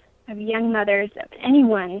mothers, of young mothers, of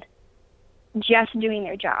anyone just doing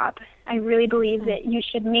their job. I really believe that you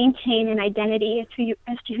should maintain an identity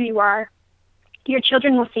as to who you are. Your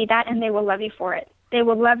children will see that, and they will love you for it. They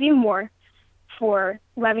will love you more for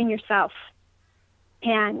loving yourself.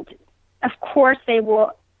 And of course, they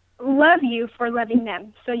will love you for loving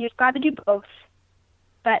them. So you've got to do both.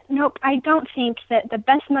 But nope, I don't think that the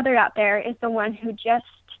best mother out there is the one who just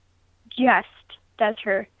does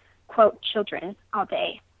her, quote, children all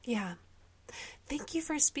day. Yeah. Thank you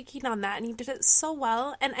for speaking on that, and you did it so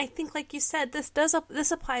well. And I think, like you said,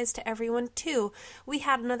 this applies to everyone too. We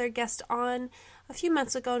had another guest on a few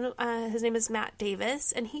months ago. His name is Matt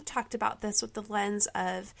Davis, and he talked about this with the lens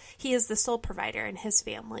of he is the sole provider in his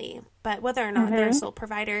family, but whether or not they're a sole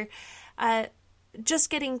provider, just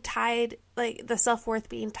getting tied, like the self-worth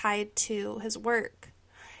being tied to his work,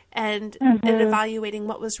 and evaluating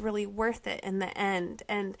what was really worth it in the end,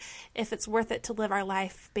 and if it's worth it to live our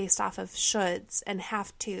life based off of shoulds and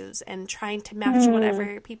have tos and trying to match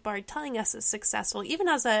whatever people are telling us is successful. Even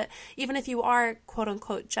if you are quote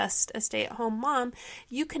unquote just a stay-at-home mom,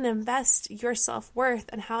 you can invest your self-worth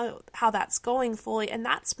and how that's going fully, and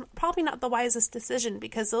that's probably not the wisest decision,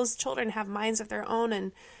 because those children have minds of their own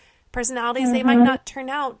and personalities. They might not turn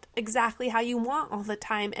out exactly how you want all the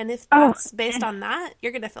time. And if that's based on that,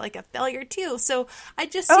 you're going to feel like a failure too. So I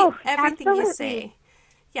just see everything you say.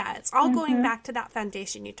 Yeah, it's all going back to that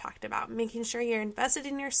foundation you talked about, making sure you're invested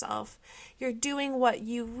in yourself. You're doing what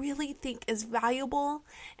you really think is valuable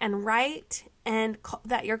and right, and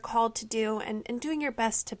that you're called to do, and doing your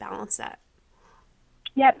best to balance that.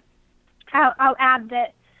 Yep. I'll add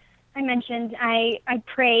that I mentioned I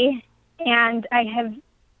pray, and I have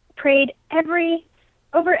prayed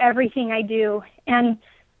over everything I do, and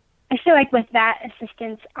I feel like with that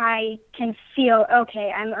assistance I can feel,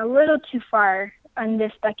 okay, I'm a little too far on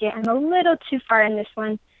this bucket, I'm a little too far in this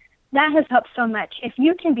one. That has helped so much. If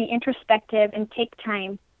you can be introspective and take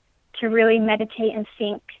time to really meditate and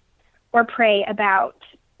think or pray about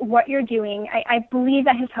what you're doing, I believe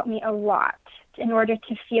that has helped me a lot in order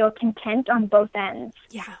to feel content on both ends.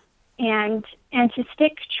 Yeah. And to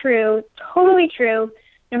stick true, totally true,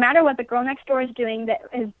 no matter what the girl next door is doing,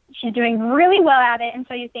 she's doing really well at it, and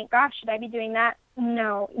so you think, gosh, should I be doing that?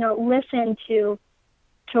 No, listen to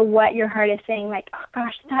what your heart is saying, like, oh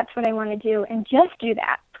gosh, that's what I want to do, and just do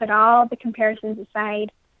that. Put all the comparisons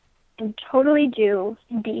aside and totally do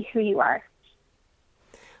and be who you are.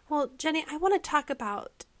 Well, Jenny, I want to talk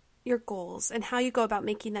about your goals and how you go about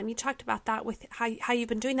making them. You talked about that with how you've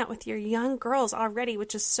been doing that with your young girls already,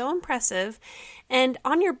 which is so impressive. And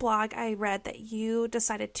on your blog, I read that you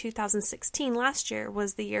decided 2016, last year,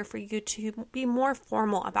 was the year for you to be more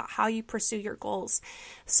formal about how you pursue your goals.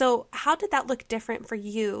 So how did that look different for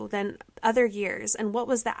you than other years? And what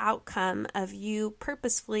was the outcome of you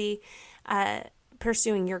purposefully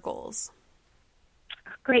pursuing your goals?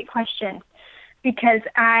 Great question, because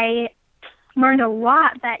I learned a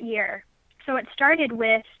lot that year. So it started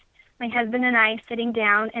with my husband and I sitting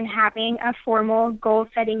down and having a formal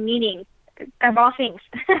goal-setting meeting, of all things.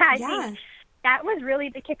 I think that was really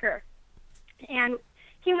the kicker. And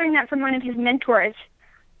he learned that from one of his mentors.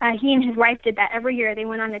 He and his wife did that every year. They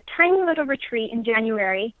went on a tiny little retreat in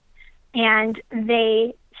January, and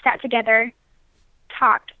they sat together,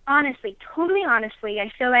 talked honestly, totally honestly.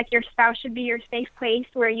 I feel like your spouse should be your safe place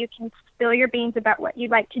where you can spill your beans about what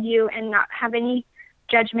you'd like to do and not have any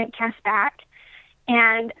judgment cast back.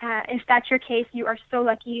 And if that's your case, you are so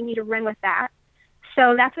lucky. You need to run with that.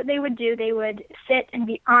 So that's what they would do. They would sit and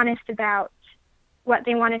be honest about what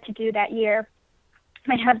they wanted to do that year.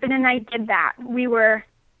 My husband and I did that. We were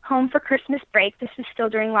home for Christmas break. This was still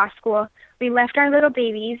during law school. We left our little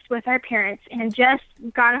babies with our parents and just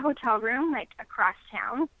got a hotel room like across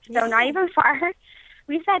town, so not even far.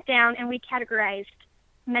 We sat down and we categorized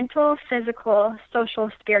mental, physical, social,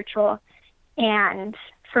 spiritual, and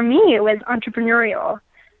for me it was entrepreneurial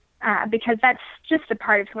because that's just a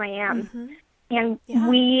part of who I am. And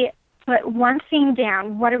we put one thing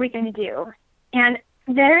down. What are we going to do? And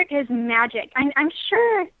there is magic. I'm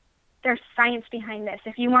sure there's science behind this.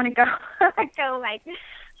 If you want to go like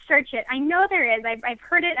search it, I know there is. I've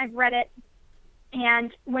heard it. I've read it.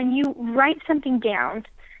 And when you write something down,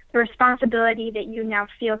 the responsibility that you now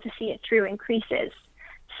feel to see it through increases.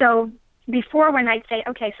 So before, when I'd say,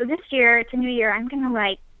 okay, so this year it's a new year, I'm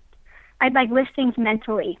gonna I'd list things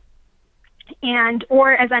mentally,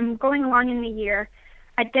 or as I'm going along in the year,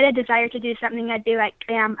 I'd get a desire to do something. I'd be like,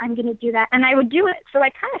 bam, I'm gonna do that, and I would do it. So I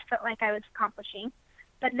kind of felt like I was accomplishing.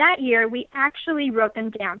 But that year, we actually wrote them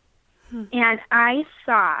down. And I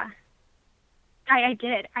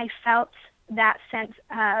did. I felt that sense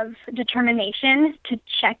of determination to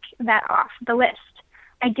check that off the list.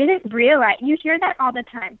 I didn't realize, you hear that all the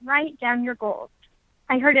time, write down your goals.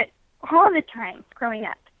 I heard it all the time growing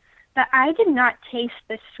up. But I did not taste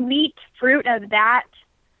the sweet fruit of that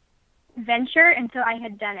venture until I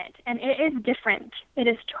had done it. And it is different. It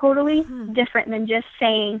is totally different than just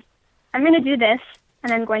saying, I'm going to do this,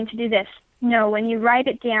 and I'm going to do this. No, when you write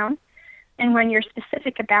it down and when you're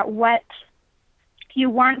specific about what you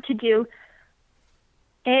want to do,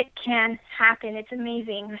 it can happen. It's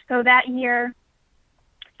amazing. So that year,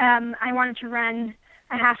 I wanted to run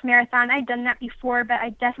a half marathon. I'd done that before, but I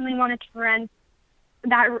definitely wanted to run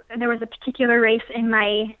that. There was a particular race in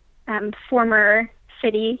my former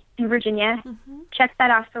city in Virginia. Checked that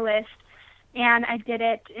off the list. And I did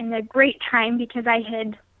it in a great time because I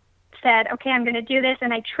had said, okay, I'm going to do this,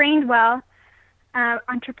 and I trained well.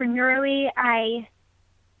 Entrepreneurially, I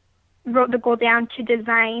wrote the goal down to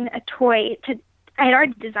design a toy. I had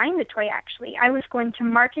already designed the toy, actually. I was going to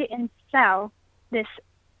market and sell this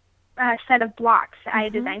set of blocks that I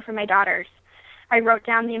had designed for my daughters. I wrote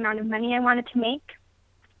down the amount of money I wanted to make,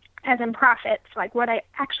 as in profits, like what I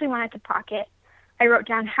actually wanted to pocket. I wrote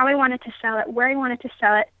down how I wanted to sell it, where I wanted to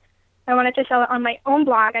sell it. I wanted to sell it on my own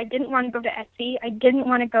blog. I didn't want to go to Etsy. I didn't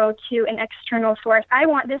want to go to an external source. I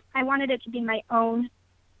wanted it to be my own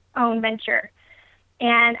venture.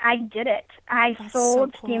 And I did it. That's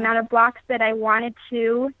sold so cool. The amount of blocks that I wanted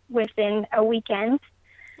to within a weekend.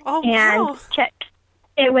 Oh, and wow.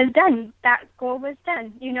 It was done. That goal was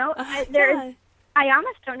done. You know, I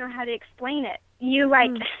almost don't know how to explain it.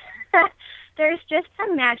 There's just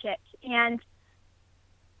some magic. And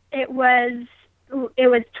it was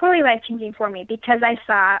totally life-changing for me because I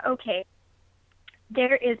saw, okay,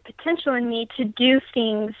 there is potential in me to do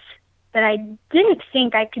things that I didn't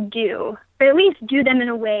think I could do, but at least do them in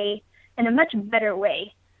a much better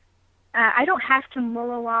way. I don't have to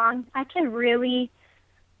mull along. I can really,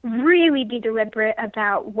 really be deliberate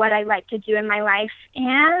about what I like to do in my life,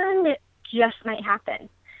 and it just might happen.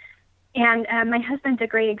 And my husband's a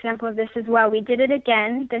great example of this as well. We did it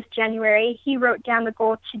again this January. He wrote down the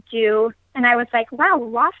goal to do, and I was like, wow,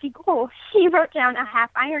 lofty goal. He wrote down a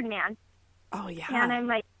half Ironman. Oh, yeah. And I'm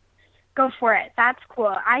like, go for it. That's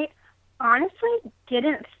cool. I honestly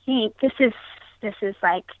didn't think, this is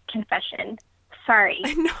like confession. Sorry.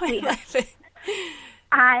 I know, I love it.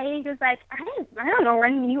 I was like, I don't know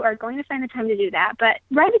when you are going to find the time to do that, but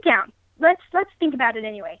write it down. Let's think about it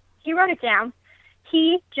anyway. He wrote it down.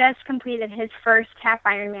 He just completed his first half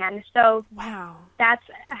Ironman. So wow, that's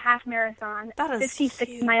a half marathon, that is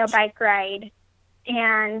 56-mile bike ride,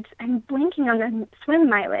 and I'm blanking on the swim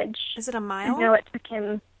mileage. Is it a mile? I know it took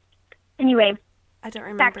him. Anyway, I don't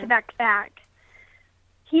remember. Back to back.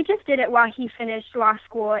 He just did it while he finished law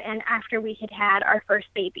school and after we had our first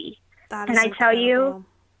baby. That and is I incredible. tell you,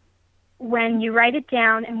 when you write it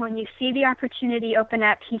down and when you see the opportunity open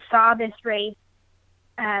up, he saw this race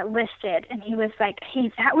listed, and he was like,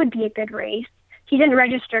 hey, that would be a good race. He didn't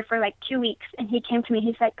register for like 2 weeks, and he came to me.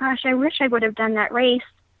 He's like, gosh, I wish I would have done that race.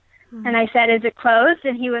 And I said, is it closed?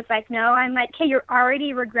 And he was like, no. I'm like, hey, you're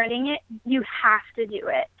already regretting it. You have to do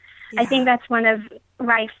it. Yeah. I think that's one of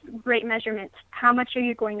life's great measurements. How much are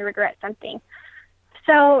you going to regret something?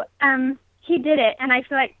 So he did it, and I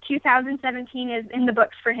feel like 2017 is in the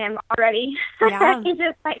books for him already. Yeah. He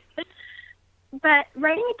just but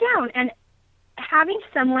writing it down and having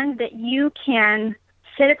someone that you can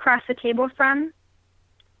sit across the table from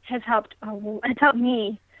has helped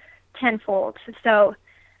me tenfold. So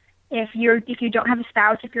if you don't have a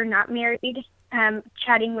spouse, if you're not married,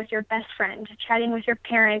 chatting with your best friend, chatting with your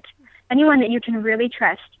parent, anyone that you can really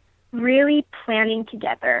trust, really planning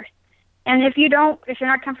together. And if you're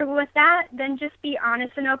not comfortable with that, then just be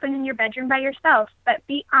honest and open in your bedroom by yourself. But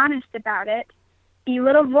be honest about it. Be a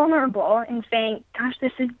little vulnerable in saying, gosh,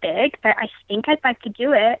 this is big, but I think I'd like to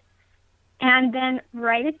do it. And then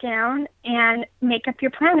write it down and make up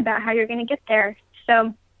your plan about how you're going to get there.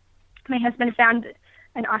 So my husband found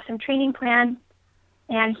an awesome training plan,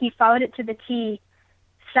 and he followed it to the T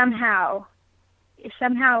somehow,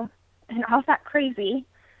 and all that crazy.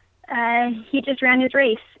 He just ran his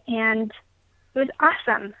race, and it was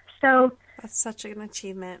awesome. So that's such an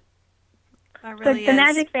achievement. That really the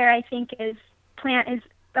magic there, I think, is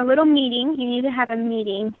a little meeting. You need to have a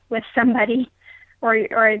meeting with somebody or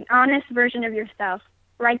an honest version of yourself.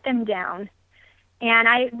 Write them down.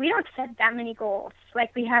 And we don't set that many goals.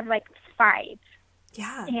 Like, we have like 5.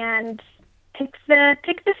 Yeah. And pick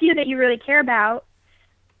the few that you really care about,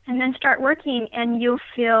 and then start working, and you'll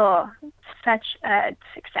feel such a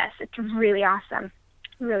success. It's really awesome.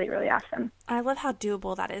 Really, really awesome. I love how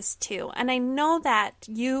doable that is, too. And I know that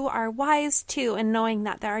you are wise, too, in knowing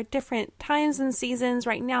that there are different times and seasons.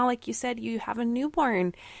 Right now, like you said, you have a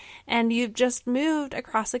newborn, and you've just moved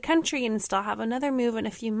across the country and still have another move in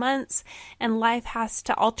a few months, and life has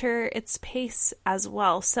to alter its pace as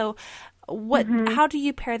well. So how do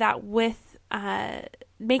you pair that with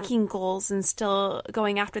making goals and still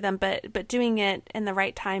going after them, but doing it in the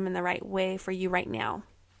right time and the right way for you right now?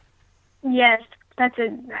 Yes,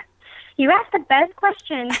 you asked the best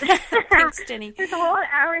questions. Thanks, Jenny. This whole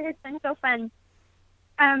hour has been so fun.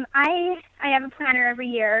 I have a planner every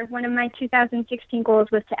year. One of my 2016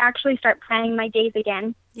 goals was to actually start planning my days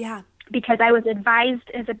again. Yeah. Because I was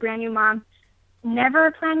advised as a brand new mom,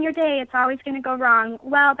 never plan your day. It's always going to go wrong.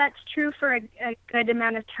 Well, that's true for a good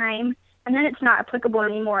amount of time, and then it's not applicable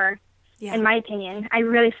anymore, in my opinion. I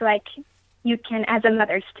really feel like you can, as a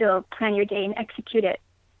mother, still plan your day and execute it.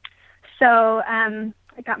 So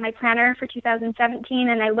I got my planner for 2017,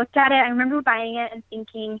 and I looked at it. I remember buying it and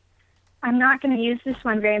thinking, I'm not going to use this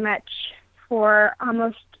one very much for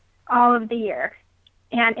almost all of the year.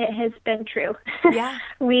 And it has been true. Yeah.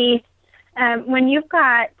 When you've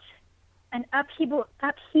got an upheaval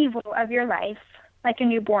of your life, like a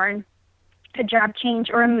newborn, a job change,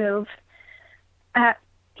 or a move,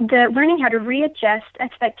 the learning how to readjust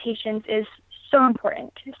expectations is so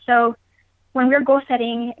important. So when we're goal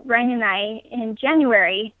setting, Ryan and I, in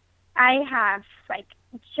January, I have like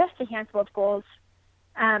just a handful of goals.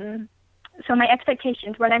 So my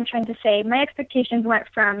expectations, what I'm trying to say, my expectations went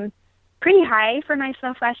from pretty high for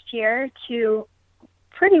myself last year to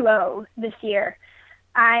pretty low this year.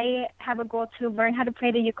 I have a goal to learn how to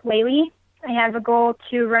play the ukulele. I have a goal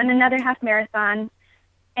to run another half marathon,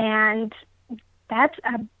 and that's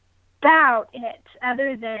about it.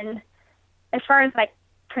 Other than, as far as like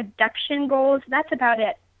production goals, that's about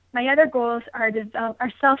it. My other goals are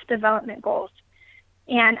self-development goals.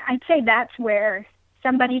 And I'd say that's where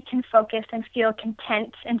somebody can focus and feel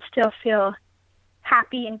content and still feel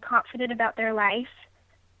happy and confident about their life.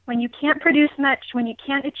 When you can't produce much, when you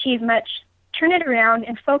can't achieve much, turn it around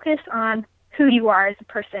and focus on who you are as a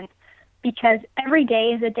person, because every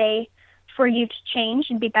day is a day for you to change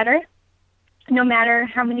and be better. No matter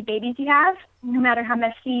how many babies you have, no matter how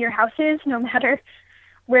messy your house is, no matter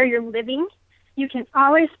where you're living, you can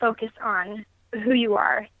always focus on who you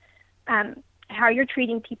are, how you're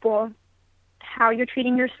treating people, how you're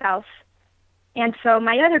treating yourself. And so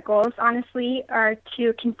my other goals, honestly, are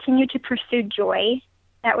to continue to pursue joy.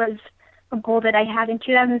 That was a goal that I had in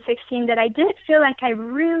 2016 that I didn't feel like I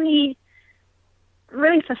really,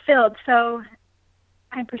 really fulfilled. So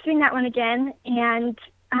I'm pursuing that one again. And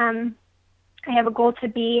I have a goal to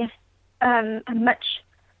be a much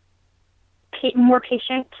more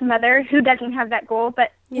patient mother. Who doesn't have that goal?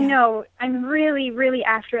 But, you know, I'm really, really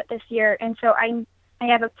after it this year. And so I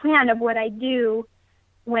have a plan of what I do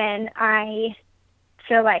when I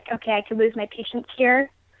feel like, okay, I could lose my patience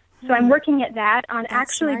here. So I'm working at that, on That's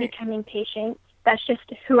actually smart. becoming patient. That's just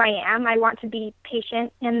who I am. I want to be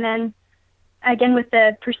patient. And then, again, with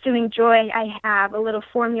the pursuing joy, I have a little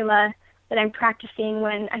formula that I'm practicing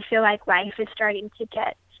when I feel like life is starting to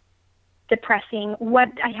get depressing.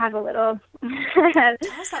 I have a little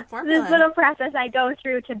How's that formula? this little process I go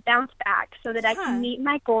through to bounce back so that I can meet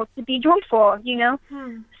my goal to be joyful, you know?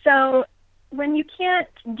 So when you can't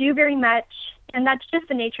do very much, and that's just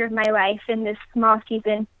the nature of my life in this small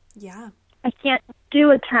season, I can't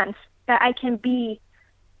do a ton, but I can be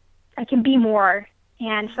more.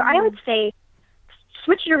 And so I would say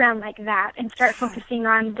switch it around like that and start focusing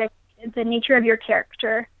on the nature of your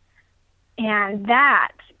character. And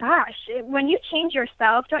that, gosh, when you change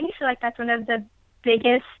yourself, don't you feel like that's one of the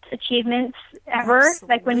biggest achievements ever?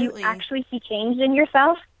 Absolutely. Like when you actually see change in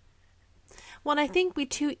yourself? Well, and I think we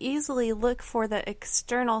too easily look for the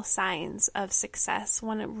external signs of success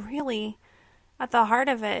when it really, at the heart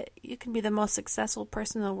of it, you can be the most successful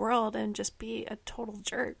person in the world and just be a total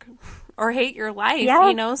jerk or hate your life,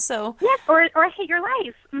 you know? So yes, or hate your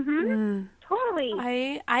life. Totally.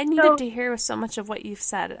 I needed to hear so much of what you've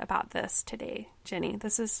said about this today, Jenny.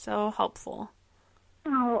 This is so helpful.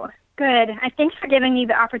 Oh, good. Thanks for giving me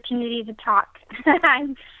the opportunity to talk.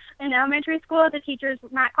 I'm in elementary school.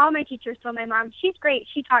 All my teachers told my mom, she's great.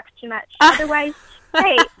 She talks too much. Otherwise,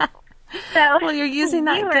 great. So, well, you're using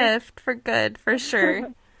that gift for good, for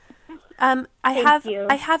sure. I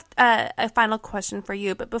have a final question for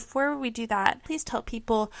you, but before we do that, please tell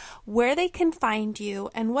people where they can find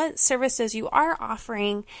you and what services you are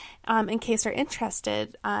offering in case they're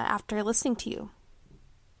interested after listening to you.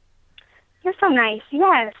 You're so nice.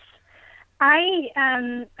 Yes.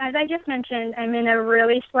 As I just mentioned, I'm in a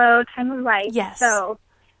really slow time of life. Yes. So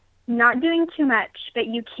not doing too much, but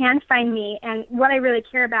you can find me. And what I really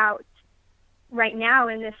care about right now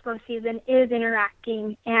in this slow season is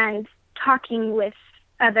interacting and talking with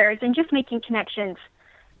others and just making connections.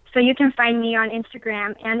 So you can find me on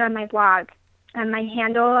Instagram and on my blog. My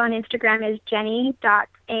handle on Instagram is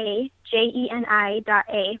jenny.a,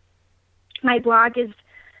 Jeni.a. My blog is,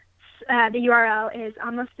 the URL is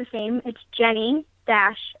almost the same. It's jenny-a.com.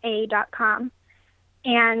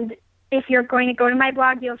 And if you're going to go to my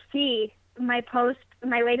blog, you'll see my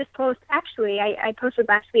latest post. Actually, I posted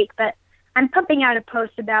last week, but I'm pumping out a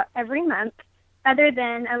post about every month, other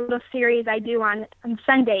than a little series I do on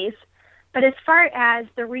Sundays. But as far as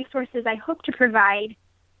the resources I hope to provide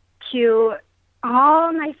to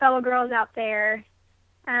all my fellow girls out there,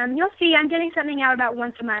 you'll see I'm getting something out about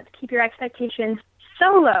once a month. Keep your expectations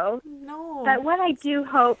so low. No. But what I do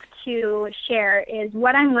hope to share is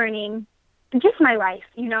what I'm learning, just my life,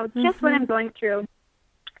 just what I'm going through.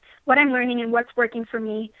 what I'm learning and what's working for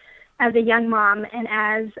me as a young mom and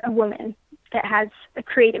as a woman that has a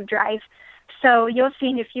creative drive. So you'll see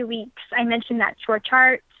in a few weeks, I mentioned that chore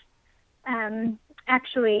chart.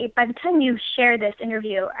 Actually, by the time you share this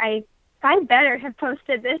interview, I better have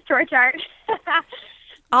posted this chore chart.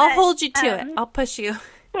 I'll hold you to it. I'll push you.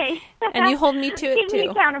 Okay. And you hold me to it Keep me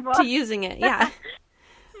too. accountable. To using it, yeah.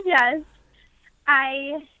 Yes.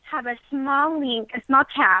 I have a small link, a small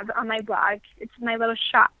tab on my blog. It's my little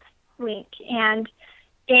shop link, and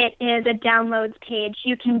it is a downloads page.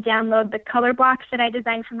 You can download the color blocks that I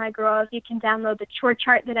designed for my girls. You can download the chore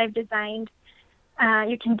chart that I've designed.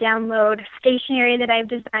 You can download stationery that I've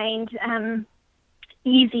designed.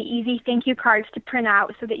 Easy thank you cards to print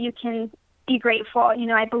out so that you can be grateful. You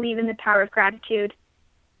know, I believe in the power of gratitude.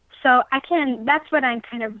 So that's what I'm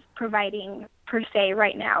kind of providing per se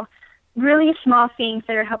right now. Really small things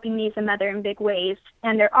that are helping me as a mother in big ways.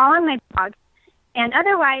 And they're all on my blog. And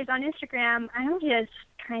otherwise on Instagram, I'm just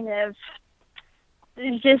kind of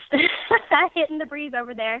just hitting the breeze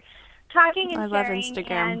over there, talking and sharing. I love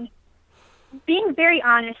Instagram. And being very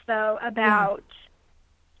honest, though, about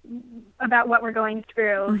what we're going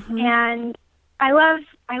through. Mm-hmm. And I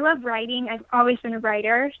love writing. I've always been a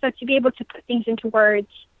writer. So to be able to put things into words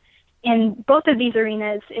in both of these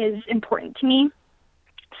arenas is important to me.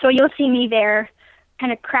 So you'll see me there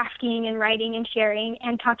kind of crafting and writing and sharing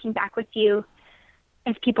and talking back with you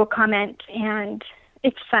as people comment. And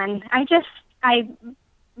it's fun. I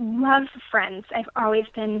love friends. I've always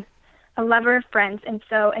been a lover of friends. And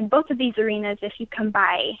so in both of these arenas, if you come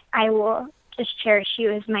by, I will just cherish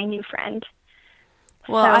you as my new friend.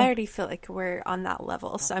 Well, I already feel like we're on that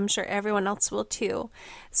level, so I'm sure everyone else will too.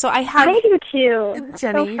 So I do too.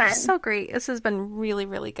 Jenny, you're so great. This has been really,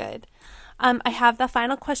 really good. I have the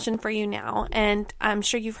final question for you now, and I'm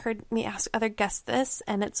sure you've heard me ask other guests this,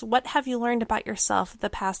 and it's, what have you learned about yourself the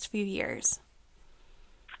past few years?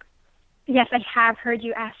 Yes, I have heard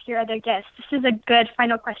you ask your other guests. This is a good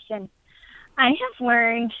final question. I have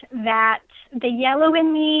learned that the yellow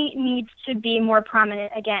in me needs to be more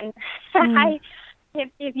prominent again.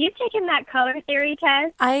 If you've taken that color theory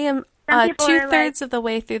test, I am 2/3 of the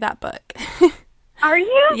way through that book. Are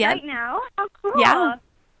you? Yeah. Right now? Oh, cool. Yeah.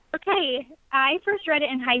 Okay. I first read it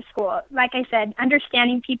in high school. Like I said,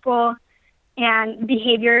 understanding people and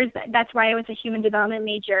behaviors. That's why I was a human development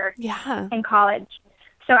major in college.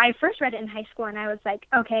 So I first read it in high school, and I was like,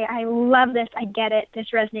 okay, I love this. I get it.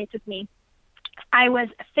 This resonates with me. I was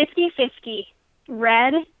 50-50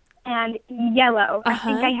 red and yellow. I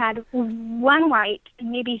think I had 1 white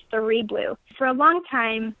and maybe 3 blue. For a long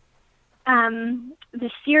time,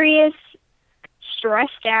 the serious,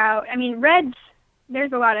 stressed out, I mean, reds,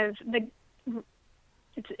 there's a lot of,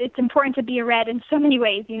 it's important to be a red in so many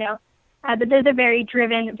ways, you know, but they're the very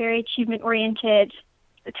driven, very achievement-oriented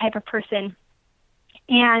type of person.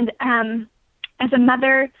 And as a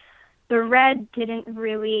mother, the red didn't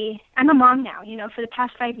really, I'm a mom now, you know, for the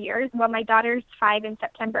past 5 years. Well, my daughter's 5 in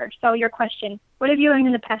September. So your question, what have you learned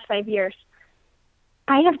in the past 5 years?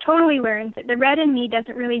 I have totally learned that the red in me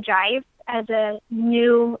doesn't really jive as a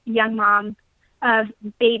new young mom of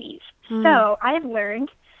babies. So I have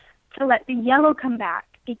learned to let the yellow come back,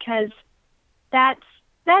 because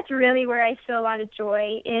that's really where I feel a lot of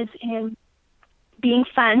joy, is in being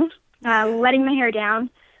fun, letting my hair down,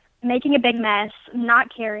 making a big mess,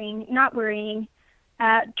 not caring, not worrying,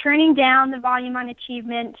 turning down the volume on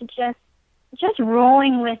achievement to just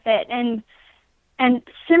rolling with it and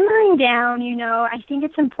simmering down. You know, I think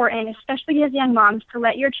it's important, especially as young moms, to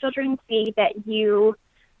let your children see that you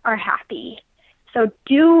are happy. So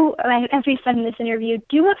as we said in this interview,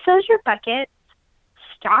 do what fills your bucket.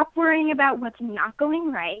 Stop worrying about what's not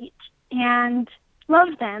going right, and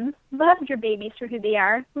love them. Love your babies for who they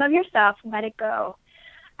are. Love yourself. Let it go.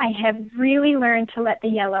 I have really learned to let the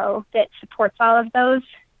yellow that supports all of those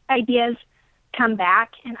ideas come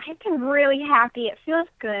back, and I've been really happy. It feels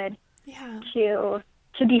good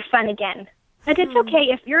to be fun again. But it's okay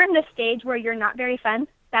if you're in this stage where you're not very fun.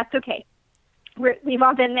 That's okay. We've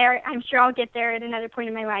all been there. I'm sure I'll get there at another point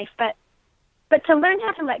in my life. But to learn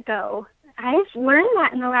how to let go, I've learned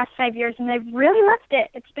that in the last 5 years, and I've really loved it.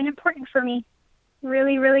 It's been important for me.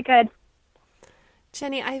 Really, really good.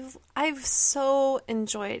 Jenny, I've so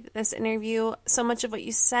enjoyed this interview. So much of what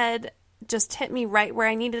you said just hit me right where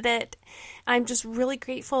I needed it. I'm just really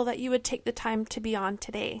grateful that you would take the time to be on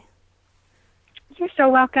today. You're so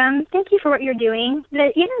welcome. Thank you for what you're doing.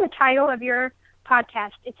 Even the title of your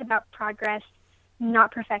podcast, it's about progress,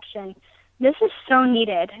 not perfection. This is so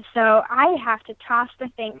needed. So I have to toss the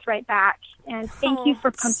thanks right back. And thank you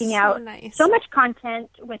for pumping out so much content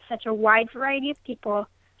with such a wide variety of people,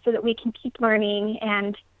 so that we can keep learning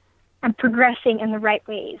and I'm progressing in the right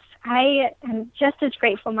ways. I am just as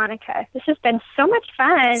grateful, Monica. This has been so much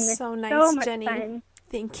fun. So nice, so much Jenny. Fun.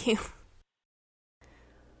 Thank you.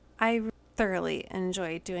 I thoroughly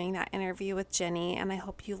enjoyed doing that interview with Jenny, and I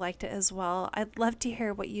hope you liked it as well. I'd love to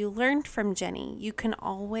hear what you learned from Jenny. You can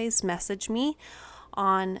always message me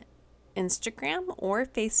on Instagram or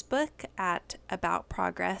Facebook at About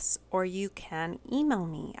Progress, or you can email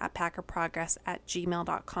me at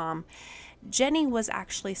packerprogress@gmail.com. Jenny was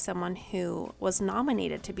actually someone who was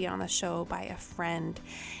nominated to be on the show by a friend,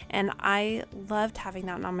 and I loved having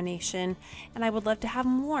that nomination, and I would love to have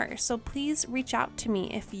more. So please reach out to me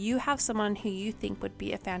if you have someone who you think would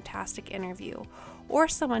be a fantastic interview, or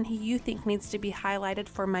someone who you think needs to be highlighted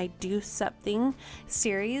for my Do Something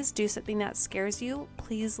series, Do Something That Scares You.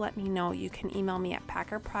 Please let me know. You can email me at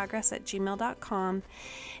packerprogress@gmail.com.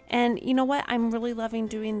 And you know what? I'm really loving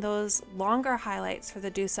doing those longer highlights for the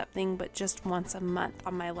Do Something, but just once a month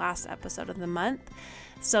on my last episode of the month.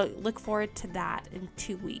 So look forward to that in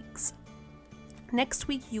 2 weeks. Next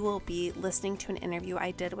week, you will be listening to an interview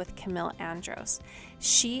I did with Camille Andros.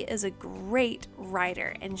 She is a great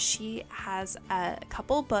writer, and she has a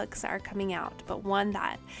couple books that are coming out, but one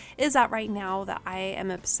that is out right now that I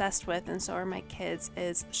am obsessed with, and so are my kids,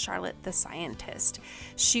 is Charlotte the Scientist.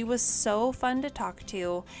 She was so fun to talk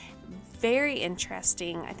to, very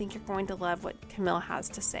interesting. I think you're going to love what Camille has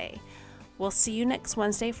to say. We'll see you next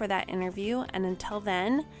Wednesday for that interview, and until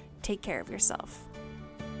then, take care of yourself.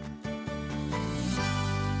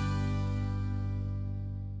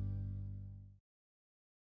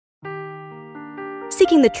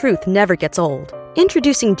 Seeking the truth never gets old.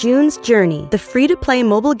 Introducing June's Journey, the free-to-play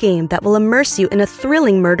mobile game that will immerse you in a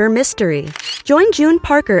thrilling murder mystery. Join June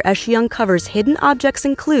Parker as she uncovers hidden objects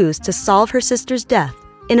and clues to solve her sister's death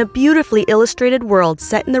in a beautifully illustrated world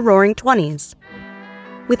set in the Roaring '20s.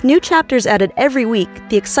 With new chapters added every week,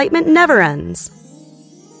 the excitement never ends.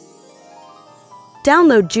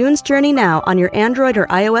 Download June's Journey now on your Android or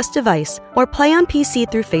iOS device, or play on PC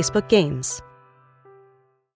through Facebook Games.